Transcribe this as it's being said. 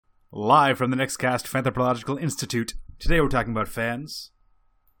Live from the Nextcast Anthropological Institute. Today we're talking about fans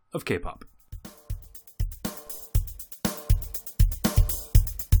of K-pop.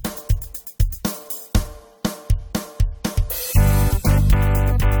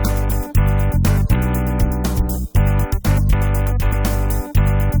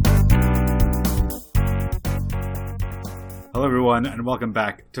 Hello everyone, and welcome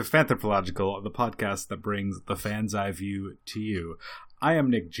back to Fanthropological, the podcast that brings the fan's eye view to you. I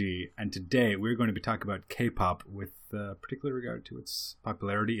am Nick G, and today we're going to be talking about K-pop with particular regard to its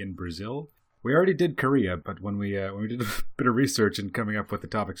popularity in Brazil. We already did Korea, but when we did a bit of research and coming up with the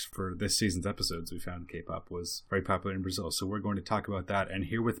topics for this season's episodes, we found K-pop was very popular in Brazil. So we're going to talk about that, and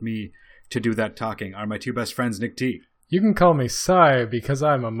here with me to do that talking are my two best friends, Nick T. You can call me Sai because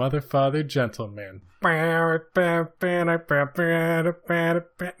I'm a mother, father, gentleman. That's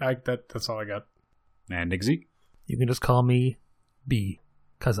all I got. And Nick Z. You can just call me B,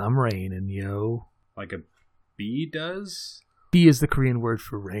 because I'm raining, yo. Like a bee does? B is the Korean word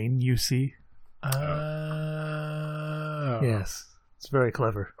for rain, you see. Yes, it's very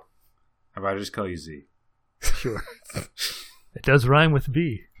clever. How about I just call you Z? Sure. It does rhyme with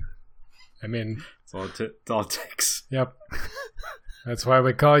B. I mean... It's all it takes. Yep. That's why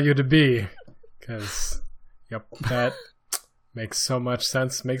we call you to B. Because, yep, that makes so much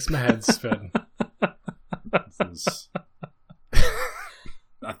sense. Makes my head spin. This is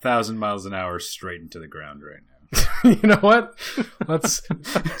 1,000 miles an hour straight into the ground right now. You know what? Let's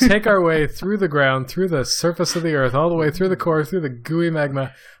take our way through the ground, through the surface of the earth, all the way through the core, through the gooey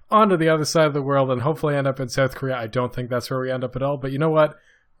magma, onto the other side of the world, and hopefully end up in South Korea. I don't think that's where we end up at all, but you know what?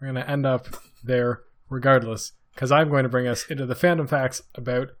 We're going to end up there regardless, because I'm going to bring us into the fandom facts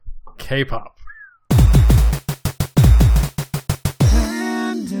about K-pop.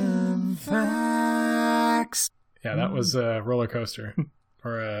 Fandom facts. Yeah, that was a roller coaster.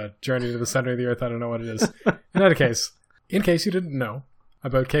 Or a journey to the center of the earth. I don't know what it is. In any case, in case you didn't know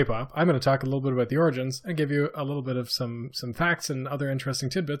about K-pop, I'm going to talk a little bit about the origins and give you a little bit of some facts and other interesting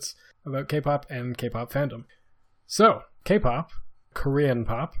tidbits about K-pop and K-pop fandom. So, K-pop, Korean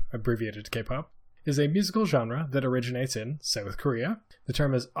pop, abbreviated to K-pop, is a musical genre that originates in South Korea. The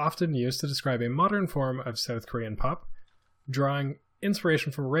term is often used to describe a modern form of South Korean pop, drawing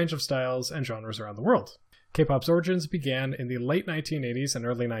inspiration from a range of styles and genres around the world. K-pop's origins began in the late 1980s and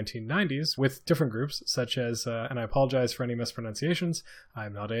early 1990s with different groups such as, and I apologize for any mispronunciations,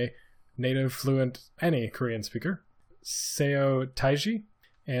 I'm not a native, fluent, any Korean speaker, Seo Taiji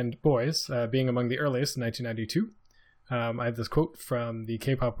and Boys being among the earliest in 1992. I have this quote from the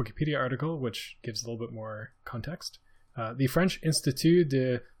K-pop Wikipedia article, which gives a little bit more context. The French Institut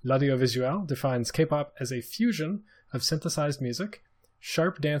de l'Audiovisuel defines K-pop as a fusion of synthesized music,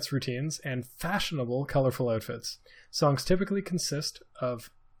 sharp dance routines, and fashionable, colorful outfits. Songs typically consist of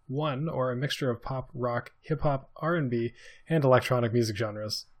one or a mixture of pop, rock, hip-hop, R&B, and electronic music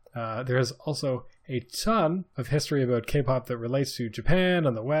genres. There is also a ton of history about K-pop that relates to Japan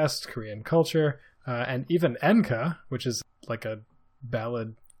and the West, Korean culture, and even enka, which is like a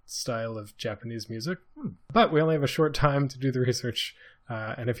ballad style of Japanese music. But we only have a short time to do the research,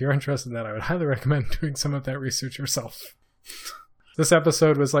 and if you're interested in that, I would highly recommend doing some of that research yourself. This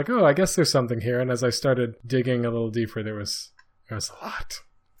episode was like, oh, I guess there's something here, and as I started digging a little deeper, there was a lot.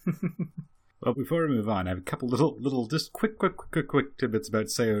 Well, before we move on, I have a couple little just quick tidbits about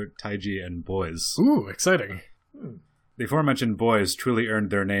Seo Taiji and Boys. Ooh, exciting. The aforementioned Boys truly earned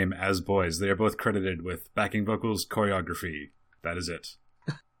their name as Boys. They are both credited with backing vocals, choreography. That is it.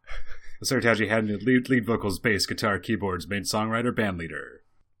 Seo Taiji had lead vocals, bass, guitar, keyboards, main songwriter, bandleader.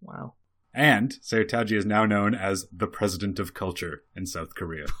 Wow. And Seo Taiji is now known as the President of Culture in South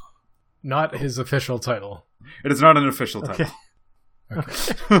Korea. Not his official title. It is not an official title.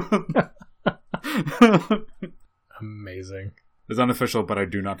 Okay. Amazing. It's unofficial, but I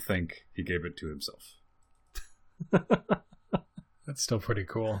do not think he gave it to himself. That's still pretty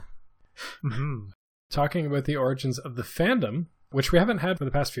cool. Mm-hmm. Talking about the origins of the fandom, which we haven't had for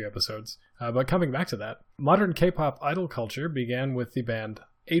the past few episodes, but coming back to that, modern K-pop idol culture began with the band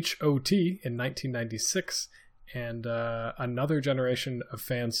HOT in 1996, and another generation of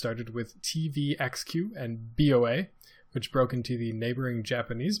fans started with TVXQ and BOA, which broke into the neighboring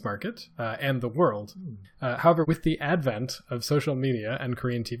Japanese market and the world. However, with the advent of social media and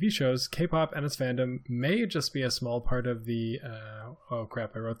Korean TV shows, K-pop and its fandom may just be a small part of the, oh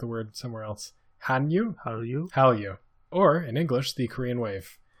crap, I wrote the word somewhere else, Hallyu, or in English, the Korean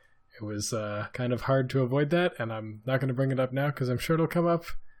wave. It was kind of hard to avoid that, and I'm not going to bring it up now because I'm sure it'll come up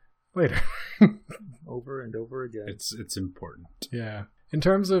later. Over and over again. It's important. Yeah. In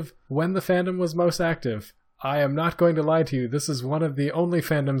terms of when the fandom was most active, I am not going to lie to you. This is one of the only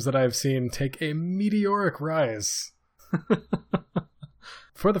fandoms that I've seen take a meteoric rise.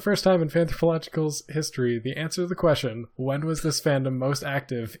 For the first time in Fanthrological's history, the answer to the question, when was this fandom most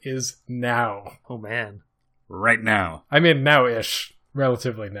active, is now. Oh, man. Right now. I mean, now-ish.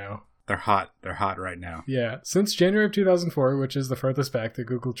 Relatively now. They're hot. They're hot right now. Yeah. Since January of 2004, which is the furthest back the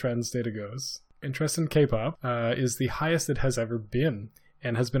Google Trends data goes, interest in K-pop is the highest it has ever been,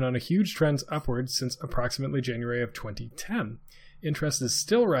 and has been on a huge trend upwards since approximately January of 2010. Interest is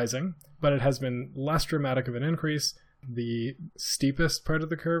still rising, but it has been less dramatic of an increase. The steepest part of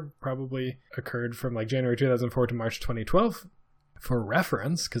the curve probably occurred from like January 2004 to March 2012. For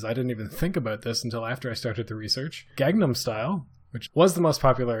reference, because I didn't even think about this until after I started the research, Gangnam Style, which was the most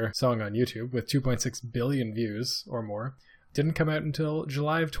popular song on YouTube with 2.6 billion views or more, didn't come out until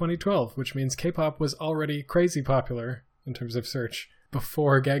July of 2012, which means K-pop was already crazy popular in terms of search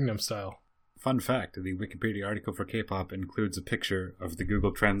before Gangnam Style. Fun fact, the Wikipedia article for K-pop includes a picture of the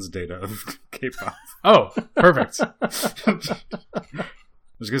Google Trends data of K-pop. Oh, perfect. I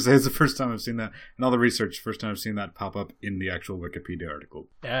was going to say, it's the first time I've seen that, in all the research, first time I've seen that pop up in the actual Wikipedia article.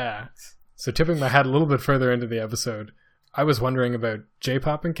 Yeah. So tipping my hat a little bit further into the episode, I was wondering about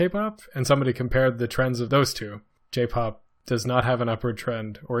J-pop and K-pop, and somebody compared the trends of those two. J-pop does not have an upward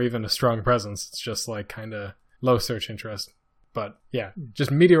trend or even a strong presence. It's just like kind of low search interest. But yeah, just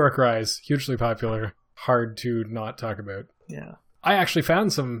meteoric rise, hugely popular, hard to not talk about. Yeah. I actually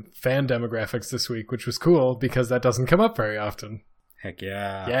found some fan demographics this week, which was cool because that doesn't come up very often. Heck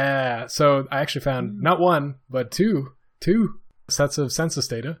yeah. Yeah. So I actually found not one, but two sets of census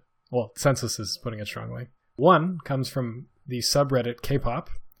data. Well, census is putting it strongly. One comes from the subreddit K-pop,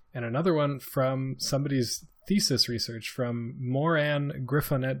 and another one from somebody's thesis research from Moran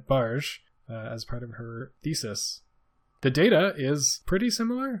Griffonet Barge as part of her thesis. The data is pretty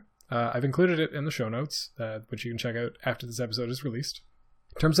similar. I've included it in the show notes, which you can check out after this episode is released.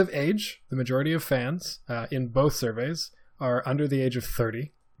 In terms of age, the majority of fans in both surveys are under the age of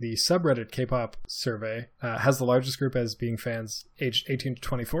 30. The subreddit K-pop survey has the largest group as being fans aged 18 to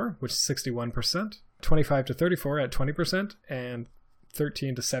 24, which is 61%, 25 to 34 at 20%, and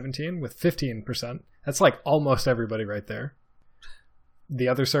 13 to 17 with 15%. That's like almost everybody right there. The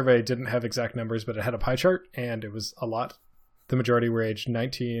other survey didn't have exact numbers, but it had a pie chart, and it was a lot. The majority were aged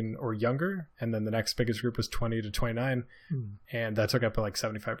 19 or younger, and then the next biggest group was 20 to 29, and that took up like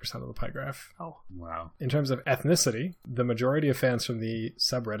 75% of the pie graph. Oh, wow. In terms of ethnicity, the majority of fans from the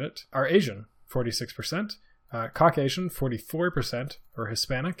subreddit are Asian, 46%, Caucasian, 44%, or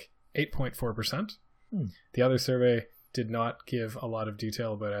Hispanic, 8.4%. The other survey did not give a lot of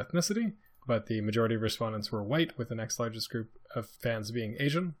detail about ethnicity, but the majority of respondents were white, with the next largest group of fans being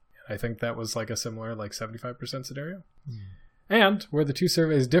Asian. I think that was like a similar like 75% scenario. And where the two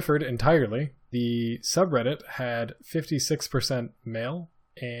surveys differed entirely, the subreddit had 56% male,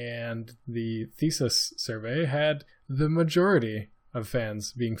 and the thesis survey had the majority of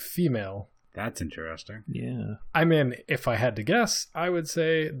fans being female. That's interesting. yeah. I mean, if I had to guess, I would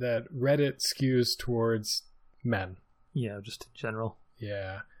say that Reddit skews towards men. Yeah, just in general.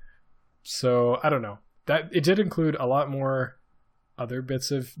 Yeah. So, I don't know. That it did include a lot more other bits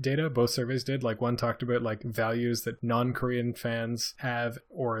of data. Both surveys did. Like one talked about like values that non-Korean fans have,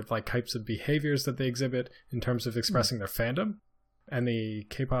 or like types of behaviors that they exhibit in terms of expressing their fandom. And the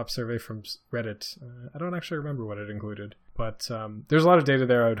K-pop survey from Reddit, I don't actually remember what it included, but there's a lot of data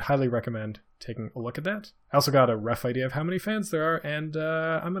there. I would highly recommend taking a look at that. I also got a rough idea of how many fans there are, and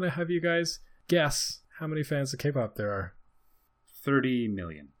I'm going to have you guys guess how many fans of K-pop there are. 30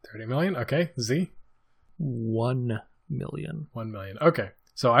 million. 30 million? Okay. Z? 1 million. 1 million. Okay.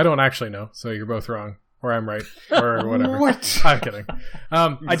 So I don't actually know, so you're both wrong. Or I'm right. Or whatever. What? I'm kidding.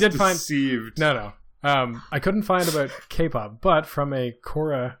 I did find... Deceived. No. I couldn't find about K-pop, but from a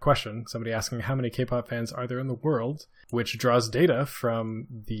Quora question, somebody asking how many K-pop fans are there in the world, which draws data from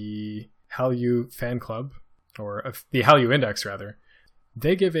the Hallyu fan club, or the Hallyu index rather,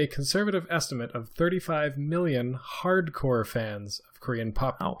 they give a conservative estimate of 35 million hardcore fans of Korean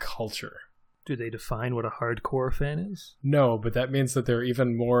pop culture. Do they define what a hardcore fan is? No, but that means that there are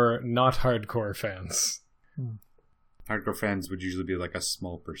even more not hardcore fans. Hardcore fans would usually be like a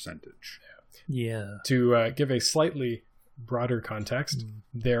small percentage. Yeah. To give a slightly broader context,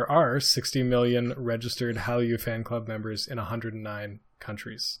 there are 60 million registered Hallyu fan club members in 109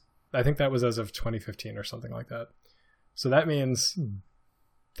 countries. I think that was as of 2015 or something like that. So that means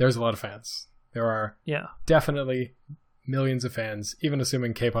there's a lot of fans. There are definitely millions of fans, even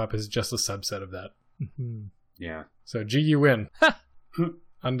assuming K-pop is just a subset of that. Yeah. So G, you win.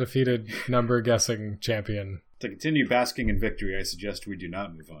 Undefeated number guessing champion. To continue basking in victory, I suggest we do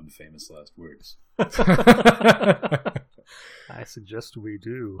not move on to famous last words. I suggest we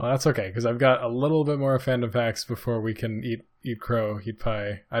do. Well, that's okay, because I've got a little bit more fandom facts before we can eat crow, eat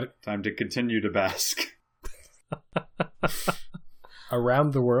pie. Time to continue to bask.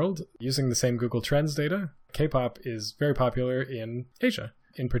 Around the world, using the same Google Trends data, K-pop is very popular in Asia.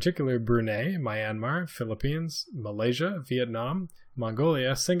 In particular, Brunei, Myanmar, Philippines, Malaysia, Vietnam,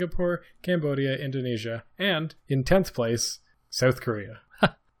 Mongolia, Singapore, Cambodia, Indonesia, and, in 10th place, South Korea.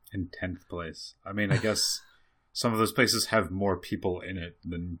 In 10th place. I mean, I guess some of those places have more people in it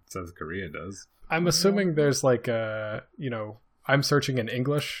than South Korea does. I'm assuming there's like I'm searching in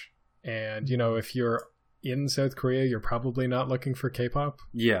English, and, if you're in South Korea, you're probably not looking for K-pop.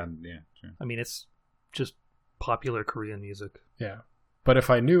 Yeah, sure. I mean, it's just popular Korean music. Yeah. But if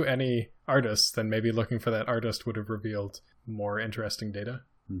I knew any artists, then maybe looking for that artist would have revealed more interesting data.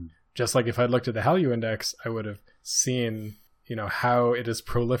 Just like if I'd looked at the Hallyu Index, I would have seen, how it is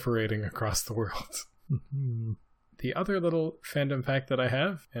proliferating across the world. The other little fandom fact that I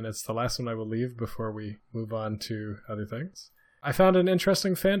have, and it's the last one I will leave before we move on to other things, I found an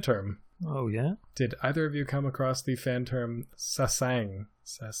interesting fan term. Oh, yeah? Did either of you come across the fan term sasang?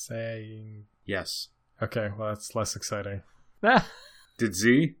 Sasang. Yes. Okay, well, that's less exciting. Did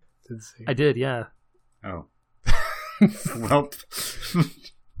Z? Did Z? I did, yeah. Oh. Well.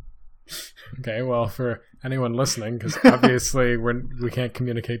 Okay, well, for anyone listening, because obviously we can't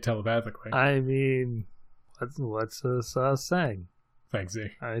communicate telepathically. I mean, what's a sasang? Thanks, Z.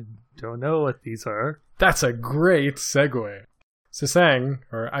 I don't know what these are. That's a great segue. Sasang,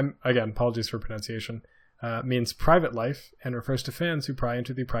 or apologies for pronunciation, means private life and refers to fans who pry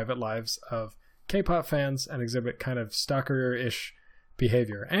into the private lives of K-pop fans and exhibit kind of stalker-ish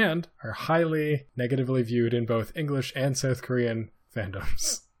behavior, and are highly negatively viewed in both English and South Korean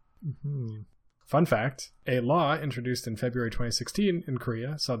fandoms. Mm-hmm. Fun fact, a law introduced in February 2016 in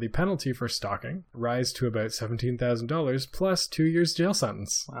Korea saw the penalty for stalking rise to about $17,000 plus 2 years jail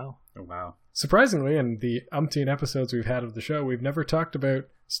sentence. Wow. Oh, wow. Surprisingly, in the umpteen episodes we've had of the show, we've never talked about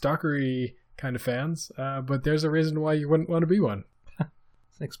stalkery kind of fans, but there's a reason why you wouldn't want to be one.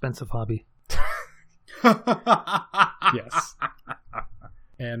 It's an expensive hobby. Yes.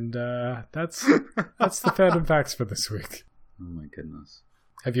 And that's the fandom facts for this week. Oh my goodness.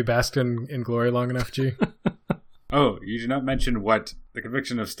 Have you basked in glory long enough, G? Oh, you did not mention what the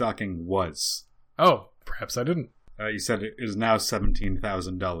conviction of stalking was. Oh, perhaps I didn't. You said it is now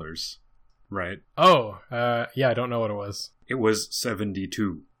 $17,000, right? Oh, yeah, I don't know what it was. It was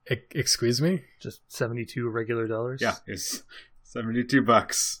 72. Excuse me? Just 72 regular dollars? Yeah, it's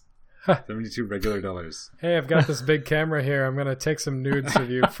 $72. 72 regular dollars. Hey, I've got this big camera here. I'm going to take some nudes of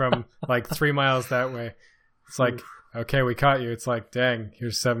you from like 3 miles that way. It's like, okay, we caught you. It's like, dang,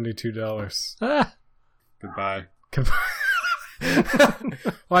 here's $72. Ah! Goodbye.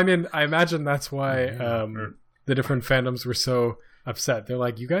 Well, I mean, I imagine that's why the different fandoms were so upset. They're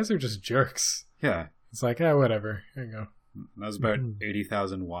like, you guys are just jerks. Yeah. It's like, whatever. Here you go. That was about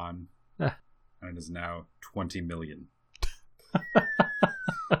 80,000 won. Ah. And it is now 20 million.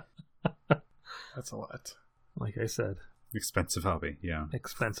 That's a lot. Like I said. Expensive hobby, yeah.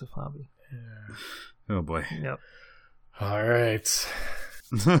 Expensive hobby. Yeah. Oh boy. Yep. All right.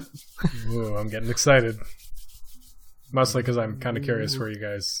 Ooh, I'm getting excited. Mostly because I'm kind of curious where you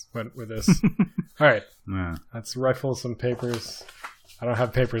guys went with this. All right. Yeah. Let's rifle some papers. I don't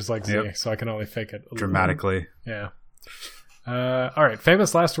have papers like Z, so I can only fake it. Dramatically. Yeah. All right.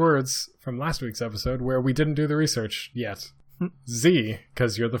 Famous last words from last week's episode where we didn't do the research yet. Z,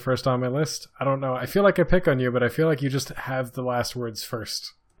 because you're the first on my list. I don't know. I feel like I pick on you, but I feel like you just have the last words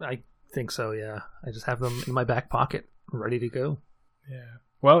first. I think so, yeah. I just have them in my back pocket, ready to go. Yeah.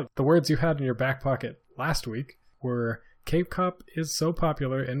 Well, the words you had in your back pocket last week were K-pop is so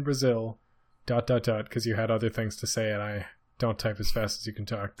popular in Brazil, ... because you had other things to say and I don't type as fast as you can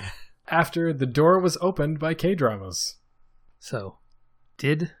talk. After the door was opened by K-dramas. So,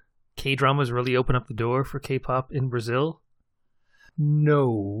 did K-dramas really open up the door for K-pop in Brazil?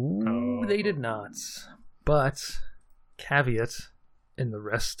 No, they did not. But, caveat, in the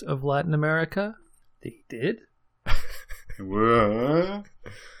rest of Latin America, they did. What?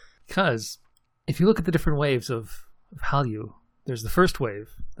 Because if you look at the different waves of Hallyu, there's the first wave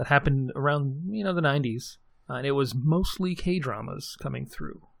that happened around, the 90s, and it was mostly K-dramas coming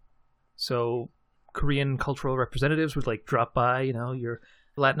through. So Korean cultural representatives would drop by, your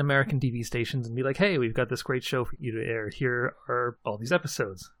Latin American TV stations and be like, hey, we've got this great show for you to air. Here are all these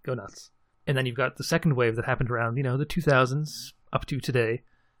episodes. Go nuts. And then you've got the second wave that happened around, the 2000s up to today,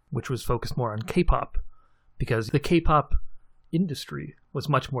 which was focused more on K-pop, because the K-pop industry was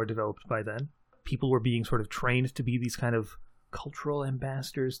much more developed by then. People were being sort of trained to be these kind of cultural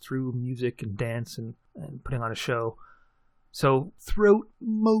ambassadors through music and dance and putting on a show. So throughout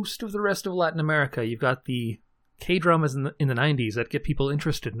most of the rest of Latin America, you've got the K-dramas in the 90s that get people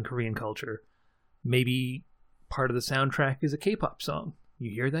interested in Korean culture. Maybe part of the soundtrack is a K-pop song.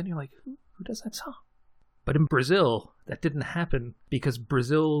 You hear that and you're like, who does that song? But in Brazil, that didn't happen because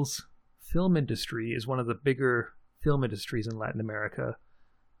Brazil's film industry is one of the bigger film industries in Latin America.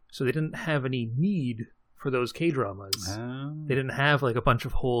 So they didn't have any need for those K-dramas. They didn't have like a bunch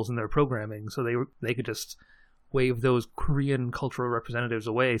of holes in their programming, so they could just wave those Korean cultural representatives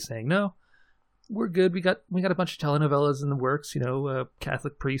away, saying, "No, we're good. We got a bunch of telenovelas in the works.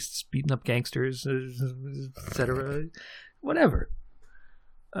 Catholic priests beating up gangsters, etc. Whatever."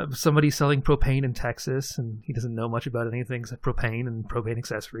 Somebody selling propane in Texas, and he doesn't know much about anything except propane and propane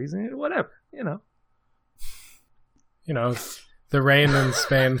accessories. Whatever, The rain in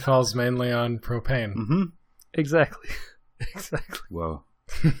Spain falls mainly on propane. Mm-hmm. Exactly. Whoa.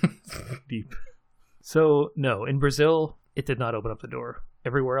 Deep. So, no, in Brazil, it did not open up the door.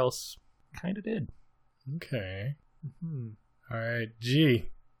 Everywhere else kind of did. Okay. Mm-hmm. All right, G,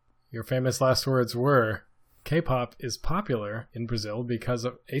 your famous last words were, K-pop is popular in Brazil because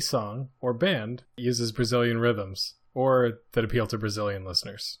of a song or band that uses Brazilian rhythms, or that appeal to Brazilian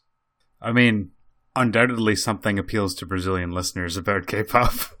listeners. I mean, undoubtedly something appeals to Brazilian listeners about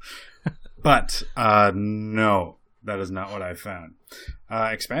K-pop. But, no, that is not what I found.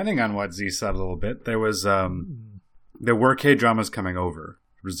 Expanding on what Z said a little bit, there were K-dramas coming over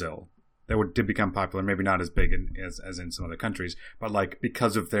Brazil that did become popular, maybe not as big as in some other countries, but like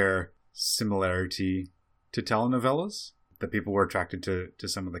because of their similarity to telenovelas, that people were attracted to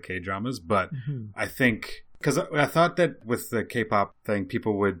some of the K-dramas. But I think, because I thought that with the K-pop thing,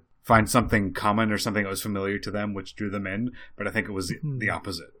 people would find something common or something that was familiar to them, which drew them in. But I think it was the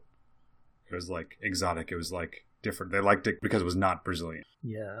opposite. It was like exotic. It was like different. They liked it because it was not Brazilian.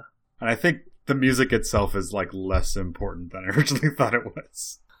 Yeah. And I think the music itself is like less important than I originally thought it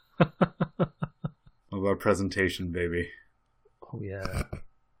was. What about presentation, baby? Oh, yeah.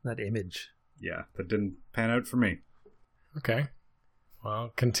 That image. Yeah, that didn't pan out for me. Okay.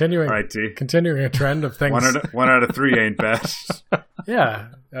 Well, continuing All right, T. Continuing a trend of things. One out of three ain't bad. Yeah,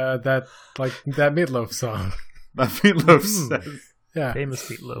 that Meatloaf song. That Meatloaf says. Yeah. Famous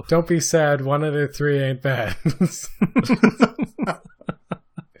Meatloaf. Don't be sad, 1 out of 3 ain't bad. I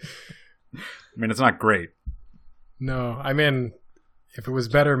mean, it's not great. No, I mean, if it was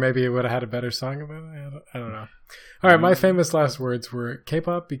better, maybe it would have had a better song about it. I don't know. All right, my famous last words were,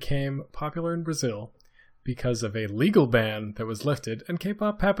 K-pop became popular in Brazil because of a legal ban that was lifted, and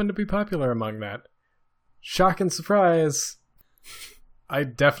K-pop happened to be popular among that. Shock and surprise! I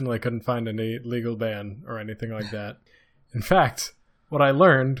definitely couldn't find any legal ban or anything like that. In fact, what I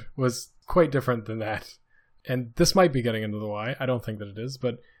learned was quite different than that. And this might be getting into the why. I don't think that it is,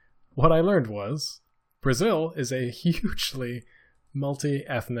 but what I learned was Brazil is a hugely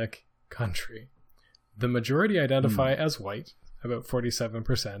multi-ethnic country. The majority identify as white, about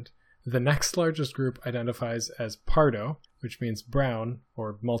 47%. The next largest group identifies as pardo, which means brown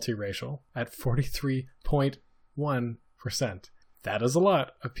or multiracial, at 43.1%. That is a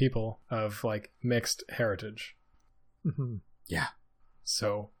lot of people of like mixed heritage. Mm-hmm. Yeah.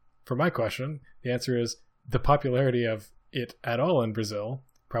 So, for my question, the answer is the popularity of it at all in Brazil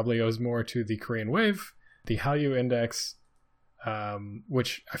probably owes more to the Korean Wave, the Hallyu Index,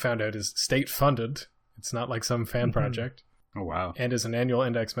 which I found out is state-funded. It's not like some fan project. Oh, wow. And is an annual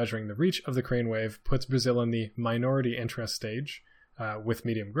index measuring the reach of the Korean Wave, puts Brazil in the minority interest stage with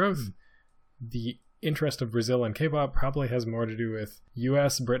medium growth. The interest of Brazil in K-pop probably has more to do with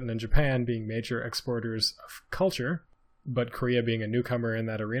US, Britain, and Japan being major exporters of culture, but Korea being a newcomer in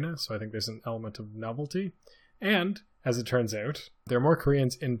that arena, so I think there's an element of novelty. And, as it turns out, there are more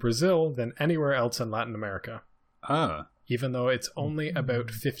Koreans in Brazil than anywhere else in Latin America. Even though it's only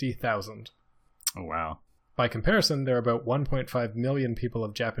about 50,000. Oh, wow. By comparison, there are about 1.5 million people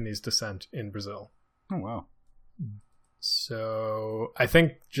of Japanese descent in Brazil. Oh, wow. So I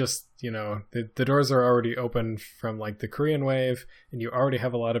think just, the doors are already open from like the Korean Wave, and you already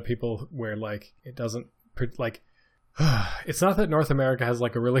have a lot of people where like it doesn't like it's not that North America has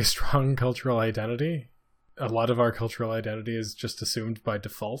like a really strong cultural identity. A lot of our cultural identity is just assumed by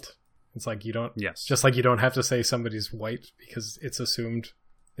default. It's like you don't just like you don't have to say somebody's white because it's assumed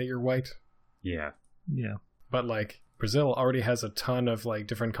that you're white. Yeah. Yeah. But like Brazil already has a ton of like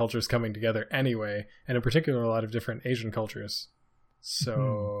different cultures coming together anyway, and in particular a lot of different Asian cultures.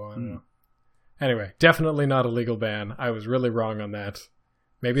 So I don't know. Anyway, definitely not a legal ban. I was really wrong on that.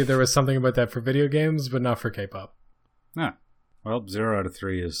 Maybe there was something about that for video games, but not for K-pop. Ah. Well, 0 out of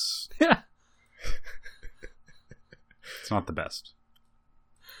 3 is... Yeah. It's not the best.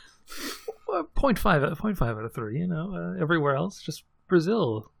 0.5 out of 3. Everywhere else, just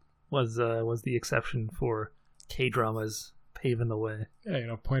Brazil was the exception for K-dramas paving the way.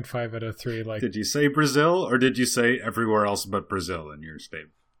 Yeah, 0.5 out of 3. Like, did you say Brazil, or did you say everywhere else but Brazil in your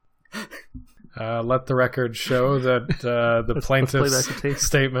statement? Let the record show that the plaintiff's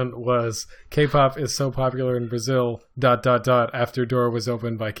statement was K-pop is so popular in Brazil, ... after door was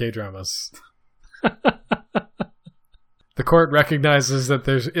opened by K-dramas. The court recognizes that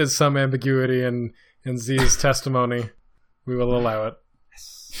there is some ambiguity in Z's testimony. We will allow it.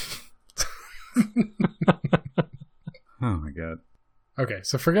 Oh my god. Okay,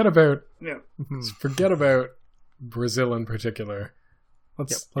 so forget about Brazil in particular.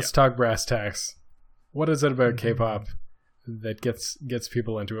 Let's talk brass tacks. What is it about K-pop that gets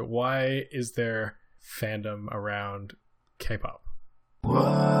people into it? Why is there fandom around K-pop?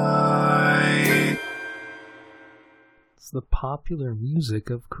 Why? It's the popular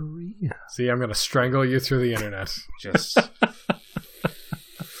music of Korea. See, I'm going to strangle you through the internet. Just.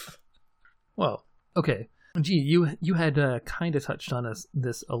 Well, okay. Gee, you had kind of touched on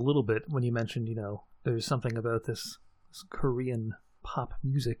this a little bit when you mentioned, there's something about this Korean pop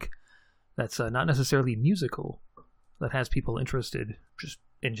music that's not necessarily musical, that has people interested just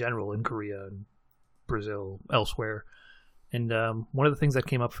in general in Korea and Brazil, elsewhere. And one of the things that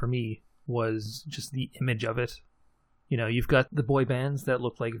came up for me was just the image of it. You've got the boy bands that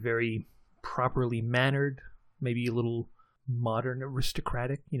look like very properly mannered, maybe a little modern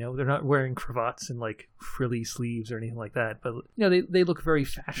aristocratic. They're not wearing cravats and like frilly sleeves or anything like that, but they look very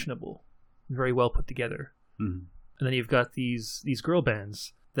fashionable, very well put together. Mm-hmm. And then you've got these girl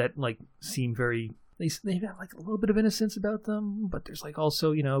bands that like seem very, they have like a little bit of innocence about them, but there's like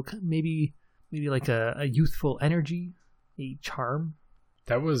also maybe like a youthful energy, a charm.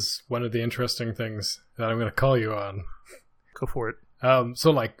 That was one of the interesting things that I'm going to call you on. Go for it.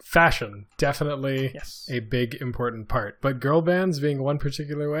 So like fashion, definitely yes, a big important part, but girl bands being one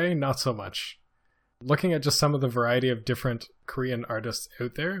particular way, not so much. Looking at just some of the variety of different Korean artists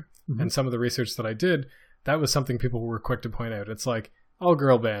out there, mm-hmm. and some of the research that I did, that was something people were quick to point out. It's like, all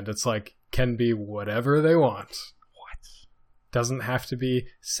girl band, it's like, can be whatever they want. What? Doesn't have to be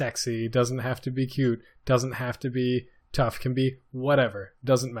sexy, doesn't have to be cute, doesn't have to be tough, can be whatever,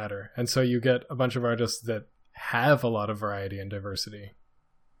 doesn't matter. And so you get a bunch of artists that have a lot of variety and diversity.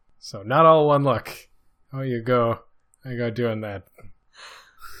 So not all one look. Oh, you go doing that.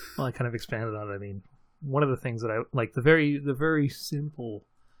 Well, I kind of expanded on it. I mean, one of the things that I like, the very simple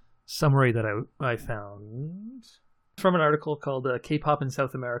summary that I found from an article called K-pop in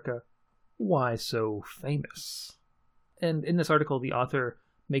South America, Why So Famous? And in this article, the author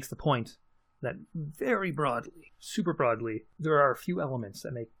makes the point that very broadly, super broadly, there are a few elements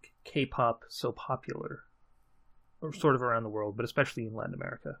that make K-pop so popular, or sort of around the world, but especially in Latin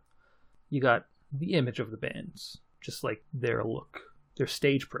America. You got the image of the bands, just like their look, their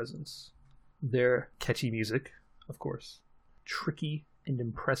stage presence, their catchy music, of course, tricky and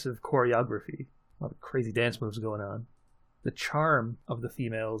impressive choreography, a lot of crazy dance moves going on, the charm of the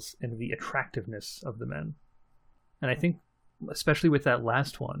females, and the attractiveness of the men. And I think, especially with that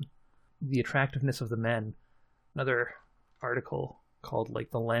last one, the attractiveness of the men, another article called like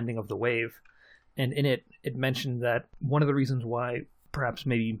The Landing of the Wave, and in it mentioned that one of the reasons why perhaps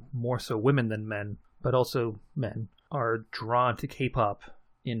maybe more so women than men, but also men, are drawn to K-pop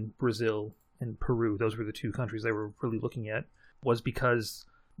in Brazil and Peru, those were the two countries they were really looking at, was because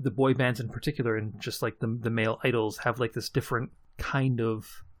the boy bands in particular, and just like the male idols, have like this different kind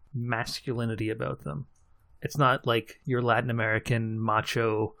of masculinity about them. It's not like your Latin American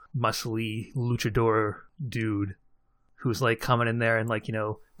macho, muscly luchador dude who's like coming in there and like,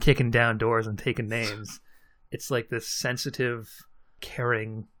 kicking down doors and taking names. It's like this sensitive,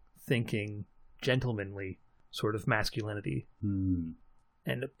 caring, thinking, gentlemanly sort of masculinity. Hmm.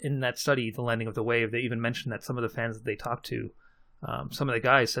 And in that study, The Landing of the Wave, they even mentioned that some of the fans that they talked to, some of the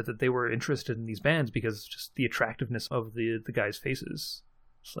guys said that they were interested in these bands because just the attractiveness of the guys' faces.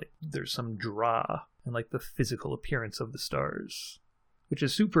 It's like there's some draw and like the physical appearance of the stars, which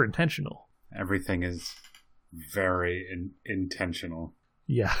is super intentional. Everything is very intentional.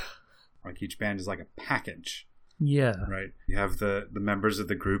 Yeah. Like each band is like a package. Yeah. Right. You have the members of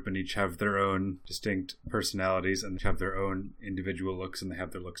the group, and each have their own distinct personalities, and have their own individual looks, and they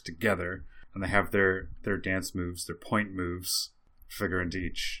have their looks together, and they have their dance moves, their point moves figure into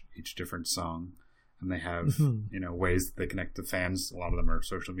each different song. And they have, ways that they connect to fans. A lot of them are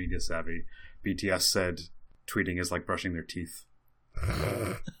social media savvy. BTS said tweeting is like brushing their teeth.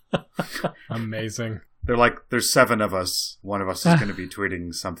 Amazing. They're like, there's 7 of us. One of us is going to be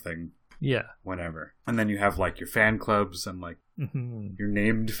tweeting something. Yeah. whenever. And then you have like your fan clubs and like your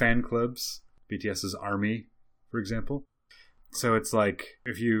named fan clubs. BTS's ARMY, for example. So it's like,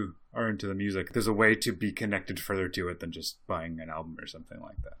 if you are into the music, there's a way to be connected further to it than just buying an album or something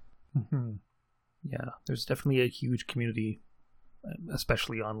like that. Yeah, there's definitely a huge community,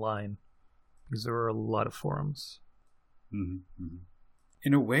 especially online, because there are a lot of forums.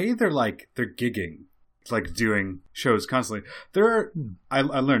 In a way, they're gigging. It's like doing shows constantly. There are, I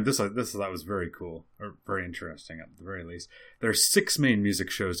learned this that was very cool, or very interesting at the very least. There are 6 main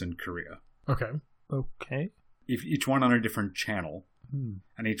music shows in Korea. Okay. Each one on a different channel,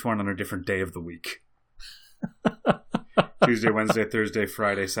 and each one on a different day of the week. Tuesday, Wednesday, Thursday,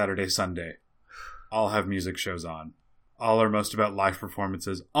 Friday, Saturday, Sunday. All have music shows on. All are most about live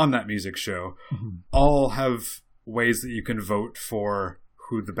performances on that music show. All have ways that you can vote for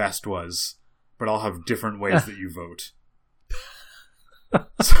who the best was, but all have different ways that you vote.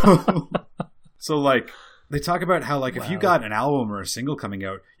 So like, they talk about how like, if you got an album or a single coming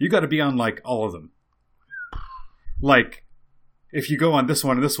out, you got to be on like all of them. Like, if you go on this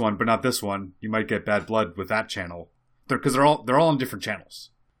one and this one, but not this one, you might get bad blood with that channel. Because they're all on different channels.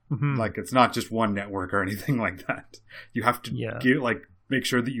 Like, it's not just one network or anything like that. You have to make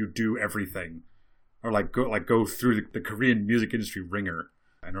sure that you do everything, or go through the Korean music industry ringer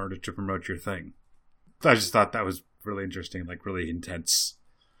in order to promote your thing. So I just thought that was really interesting, like really intense.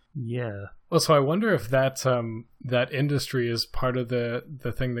 Yeah. Well, so I wonder if that that industry is part of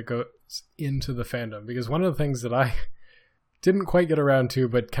the thing that goes into the fandom, because one of the things that I didn't quite get around to,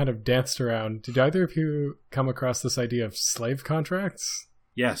 but kind of danced around. Did either of you come across this idea of slave contracts?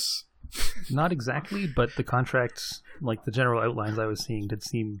 Yes. Not exactly, but the contracts, like the general outlines I was seeing, did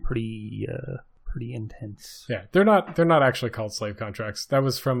seem pretty intense. Yeah, they're not actually called slave contracts. That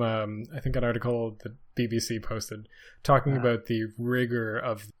was from I think an article that BBC posted talking about the rigor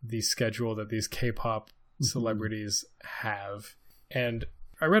of the schedule that these K-pop celebrities have. And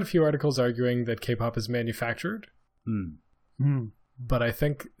I read a few articles arguing that K-pop is manufactured. But I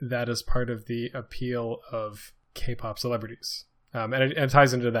think that is part of the appeal of K-pop celebrities. And it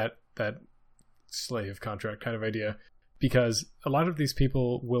ties into that slave contract kind of idea, because a lot of these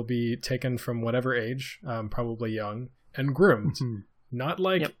people will be taken from whatever age, probably young, and groomed. Not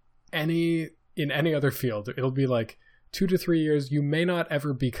like in any other field. It'll be like 2 to 3 years. You may not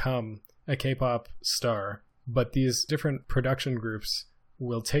ever become a K-pop star, but these different production groups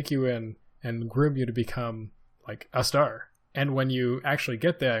will take you in and groom you to become like a star. And when you actually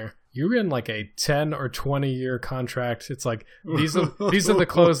get there, you're in like a 10 or 20 year contract. It's like, these are the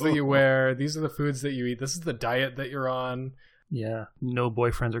clothes that you wear. These are the foods that you eat. This is the diet that you're on. Yeah. No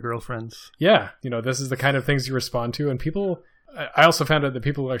boyfriends or girlfriends. Yeah. This is the kind of things you respond to. And people, I also found out that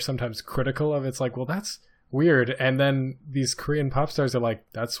people are sometimes critical of it. It's like, well, that's weird. And then these Korean pop stars are like,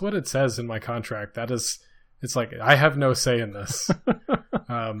 that's what it says in my contract. It's like, I have no say in this.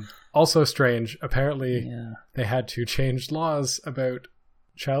 Also strange. Apparently they had to change laws about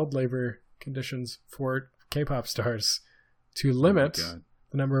child labor conditions for K-pop stars to limit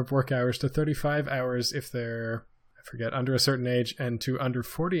the number of work hours to 35 hours if they're, I forget, under a certain age, and to under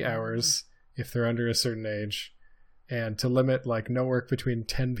 40 hours if they're under a certain age, and to limit like no work between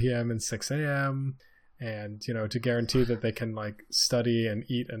 10 p.m. and 6 a.m. and, to guarantee that they can like study and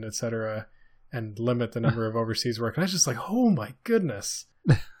eat and etc., and limit the number of overseas work. And I was just like, oh my goodness.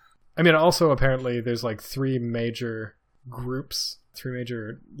 I mean, also apparently there's like 3 major groups, 3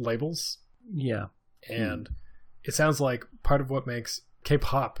 major labels. Yeah. And it sounds like part of what makes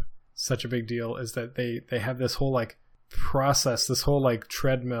K-pop such a big deal is that they have this whole like process, this whole like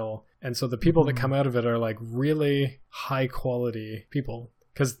treadmill. And so the people that come out of it are like really high quality people,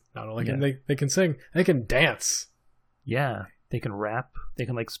 because not only can they can sing, they can dance. Yeah. They can rap. They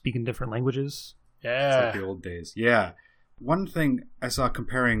can like speak in different languages. Yeah. It's like the old days. Yeah. One thing I saw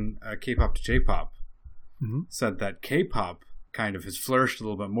comparing K-pop to J-pop said that K-pop kind of has flourished a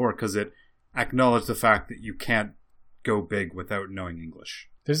little bit more because it acknowledged the fact that you can't go big without knowing English.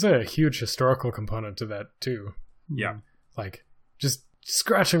 There's a huge historical component to that too. Yeah. Like just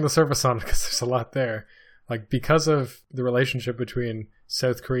scratching the surface on it, because there's a lot there. Like, because of the relationship between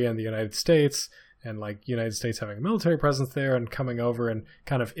South Korea and the United States, and like United States having a military presence there and coming over and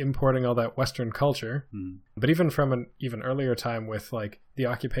kind of importing all that Western culture. But even from an even earlier time with like the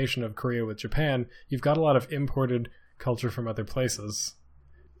occupation of Korea with Japan, you've got a lot of imported culture from other places.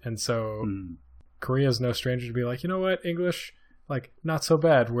 And so Korea is no stranger to be like, you know what, English, like not so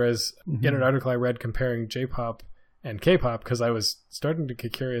bad. Whereas in an article I read comparing J-pop and K-pop, because I was starting to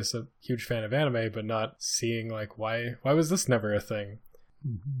get curious, a huge fan of anime, but not seeing like why was this never a thing?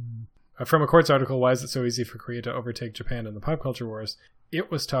 from a Quartz article, Why Is It So Easy for Korea to Overtake Japan in the Pop Culture Wars? It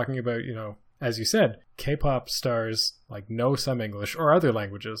was talking about, as you said, K-pop stars know some English or other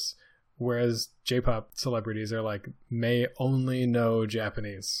languages, whereas J-pop celebrities are may only know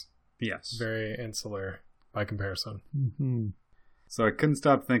Japanese. Yes. Very insular by comparison. Mm-hmm. So I couldn't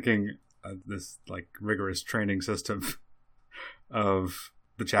stop thinking of this rigorous training system of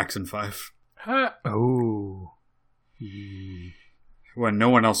the Jackson 5. Oh. When no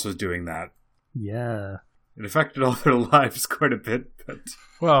one else was doing that. Yeah. It affected all their lives quite a bit. But...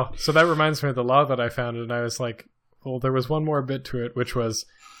 Well, so that reminds me of the law that I found, and I was like, well, there was one more bit to it, which was,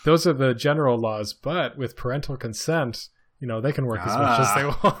 those are the general laws, but with parental consent, they can work as much as they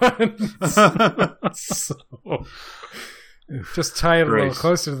want. So, just tie it a little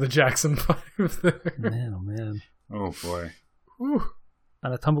closer to the Jackson 5 there. Man, oh man. Oh boy. Whew.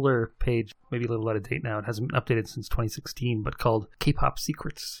 On a Tumblr page, maybe a little out of date now, it hasn't been updated since 2016, but called K-Pop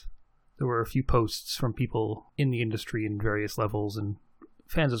Secrets. There were a few posts from people in the industry in various levels and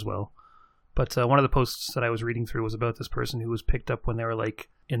fans as well. But one of the posts that I was reading through was about this person who was picked up when they were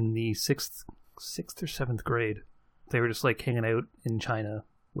in the sixth or seventh grade. They were just hanging out in China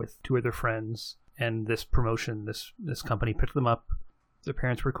with two of their friends, and this promotion, this company picked them up. Their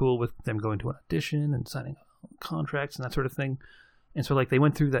parents were cool with them going to an audition and signing contracts and that sort of thing. And so they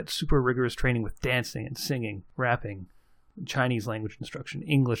went through that super rigorous training with dancing and singing, rapping, Chinese language instruction,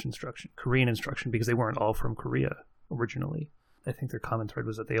 English instruction, Korean instruction, because they weren't all from Korea originally. I think their common thread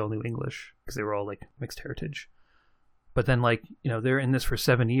was that they all knew English because they were all mixed heritage. But then they're in this for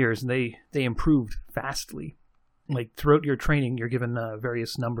 7 years, and they improved vastly. Throughout your training, you're given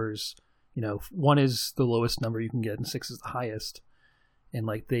various numbers. 1 is the lowest number you can get, and 6 is the highest. And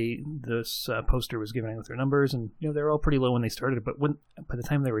this poster was giving out their numbers, and they were all pretty low when they started. But by the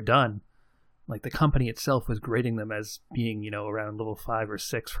time they were done, the company itself was grading them as being around level 5 or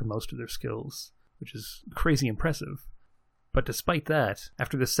 6 for most of their skills, which is crazy impressive. But despite that,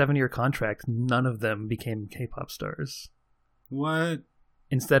 after the 7-year contract, none of them became K-pop stars. What?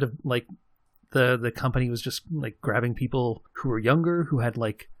 Instead of the company was just grabbing people who were younger, who had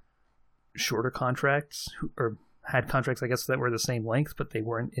shorter contracts, or had contracts, I guess, that were the same length, but they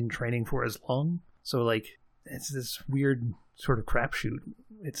weren't in training for as long. So it's this weird sort of crapshoot.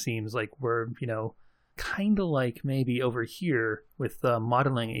 It seems we're kind of maybe over here with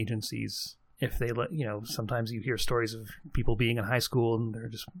modeling agencies. If they sometimes you hear stories of people being in high school and they're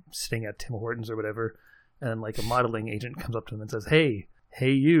just sitting at Tim Hortons or whatever, and a modeling agent comes up to them and says, hey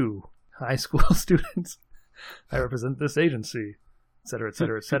you, high school students, I represent this agency, etc.,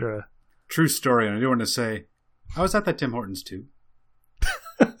 etc., etc. True story, and I do want to say, I was at that Tim Hortons too.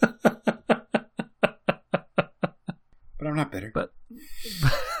 But I'm not bitter. But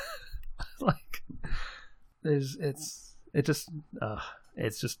it's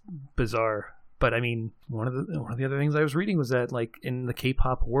just bizarre. But I mean, one of the other things I was reading was that in the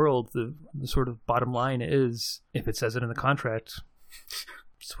K-pop world, the sort of bottom line is, if it says it in the contract,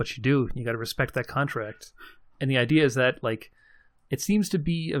 it's what you do. You got to respect that contract. And the idea is that it seems to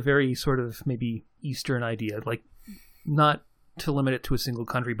be a very sort of maybe Eastern idea, not to limit it to a single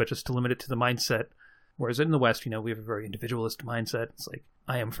country, but just to limit it to the mindset. Whereas in the West, we have a very individualist mindset. It's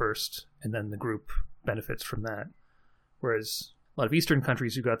I am first, and then the group benefits from that. Whereas a lot of Eastern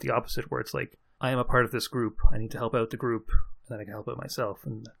countries, you've got the opposite, where it's I am a part of this group. I need to help out the group, and then I can help out myself,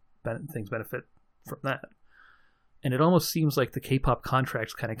 and things benefit from that. And it almost seems like the K-pop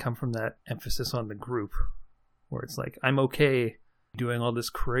contracts kind of come from that emphasis on the group, where it's I'm okay doing all this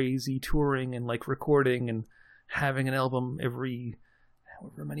crazy touring and recording and having an album every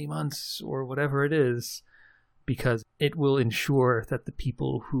however many months or whatever it is, because it will ensure that the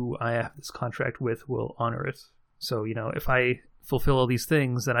people who I have this contract with will honor it. So, if I fulfill all these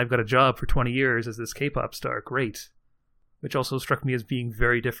things, then I've got a job for 20 years as this K-pop star. Great. Which also struck me as being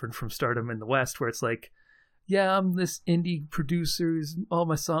very different from stardom in the West, where it's yeah, I'm this indie producer, all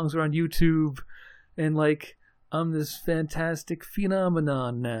my songs are on YouTube, and I'm this fantastic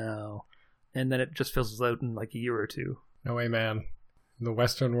phenomenon now. And then it just fizzles out in a year or two. No way, man. In the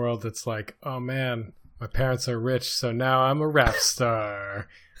Western world, it's oh man, my parents are rich, so now I'm a rap star.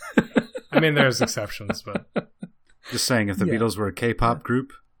 I mean, there's exceptions, but... Just saying, if the Beatles were a K-pop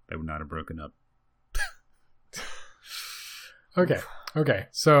group, they would not have broken up. Okay.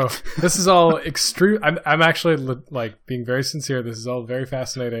 So this is all extreme. I'm actually being very sincere. This is all very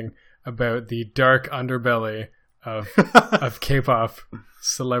fascinating about the dark underbelly of K-pop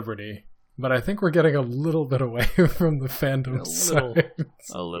celebrity. But I think we're getting a little bit away from the fandom side.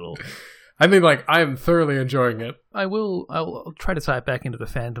 A little. I mean, I am thoroughly enjoying it. I'll try to tie it back into the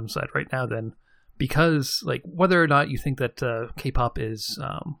fandom side right now then. because, like, whether or not you think that K-pop is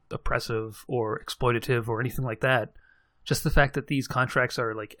oppressive or exploitative or anything like that, just the fact that these contracts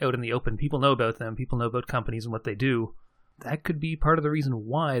are, like, out in the open, people know about them, people know about companies and what they do, that could be part of the reason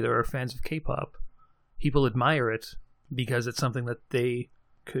why there are fans of K-pop. People admire it because it's something that they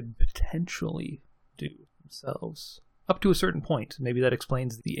could potentially do themselves. Up to a certain point. Maybe that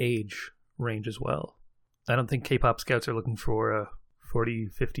explains the age range as well. I don't think K-pop scouts are looking for 40,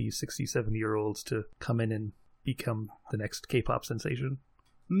 50, 60, 70-year-olds to come in and become the next K-pop sensation.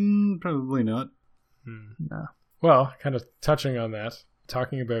 Probably not. Nah. Well, kind of touching on that,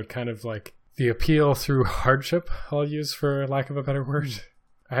 talking about kind of like the appeal through hardship, I'll use for lack of a better word.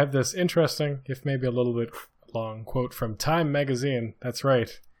 I have this interesting, if maybe a little bit long, quote from Time Magazine. That's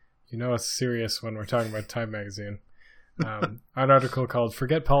right. You know it's serious when we're talking about Time Magazine. An article called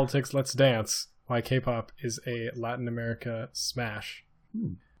Forget Politics, Let's Dance, Why K-Pop is a Latin America Smash.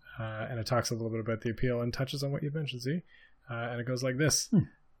 And it talks a little bit about the appeal and touches on what you mentioned, Z. And it goes like this.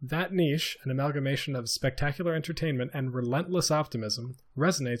 That niche, an amalgamation of spectacular entertainment and relentless optimism,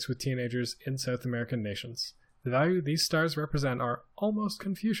 resonates with teenagers in South American nations. The value these stars represent are almost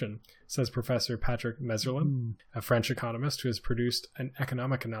Confucian, says Professor Patrick Meserlin, a French economist who has produced an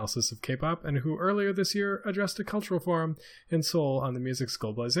economic analysis of K-pop and who earlier this year addressed a cultural forum in Seoul on the music's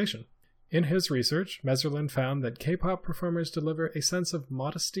globalization. In his research, Meserlin found that K-pop performers deliver a sense of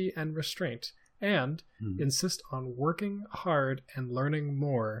modesty and restraint and insist on working hard and learning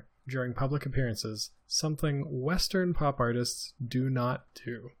more during public appearances, something Western pop artists do not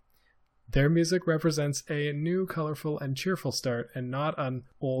do. Their music represents a new, colorful, and cheerful start and not an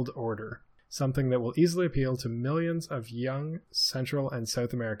old order, something that will easily appeal to millions of young Central and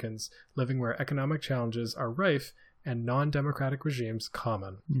South Americans living where economic challenges are rife and non-democratic regimes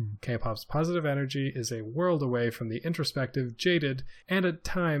common. K-pop's positive energy is a world away from the introspective, jaded, and at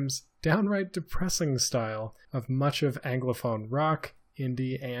times downright depressing style of much of Anglophone rock,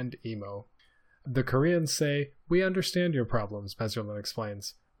 indie, and emo. The Koreans say, "We understand your problems," Meserlin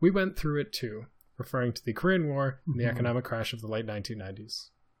explains. "We went through it too," referring to the Korean War and the economic crash of the late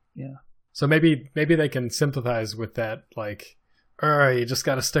 1990s. Yeah. So maybe they can sympathize with that, like, you just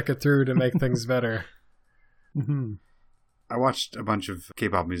got to stick it through to make things better. I watched a bunch of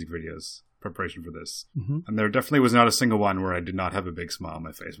K-pop music videos in preparation for this, and there definitely was not a single one where I did not have a big smile on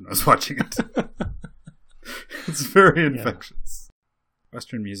my face when I was watching it. It's very infectious.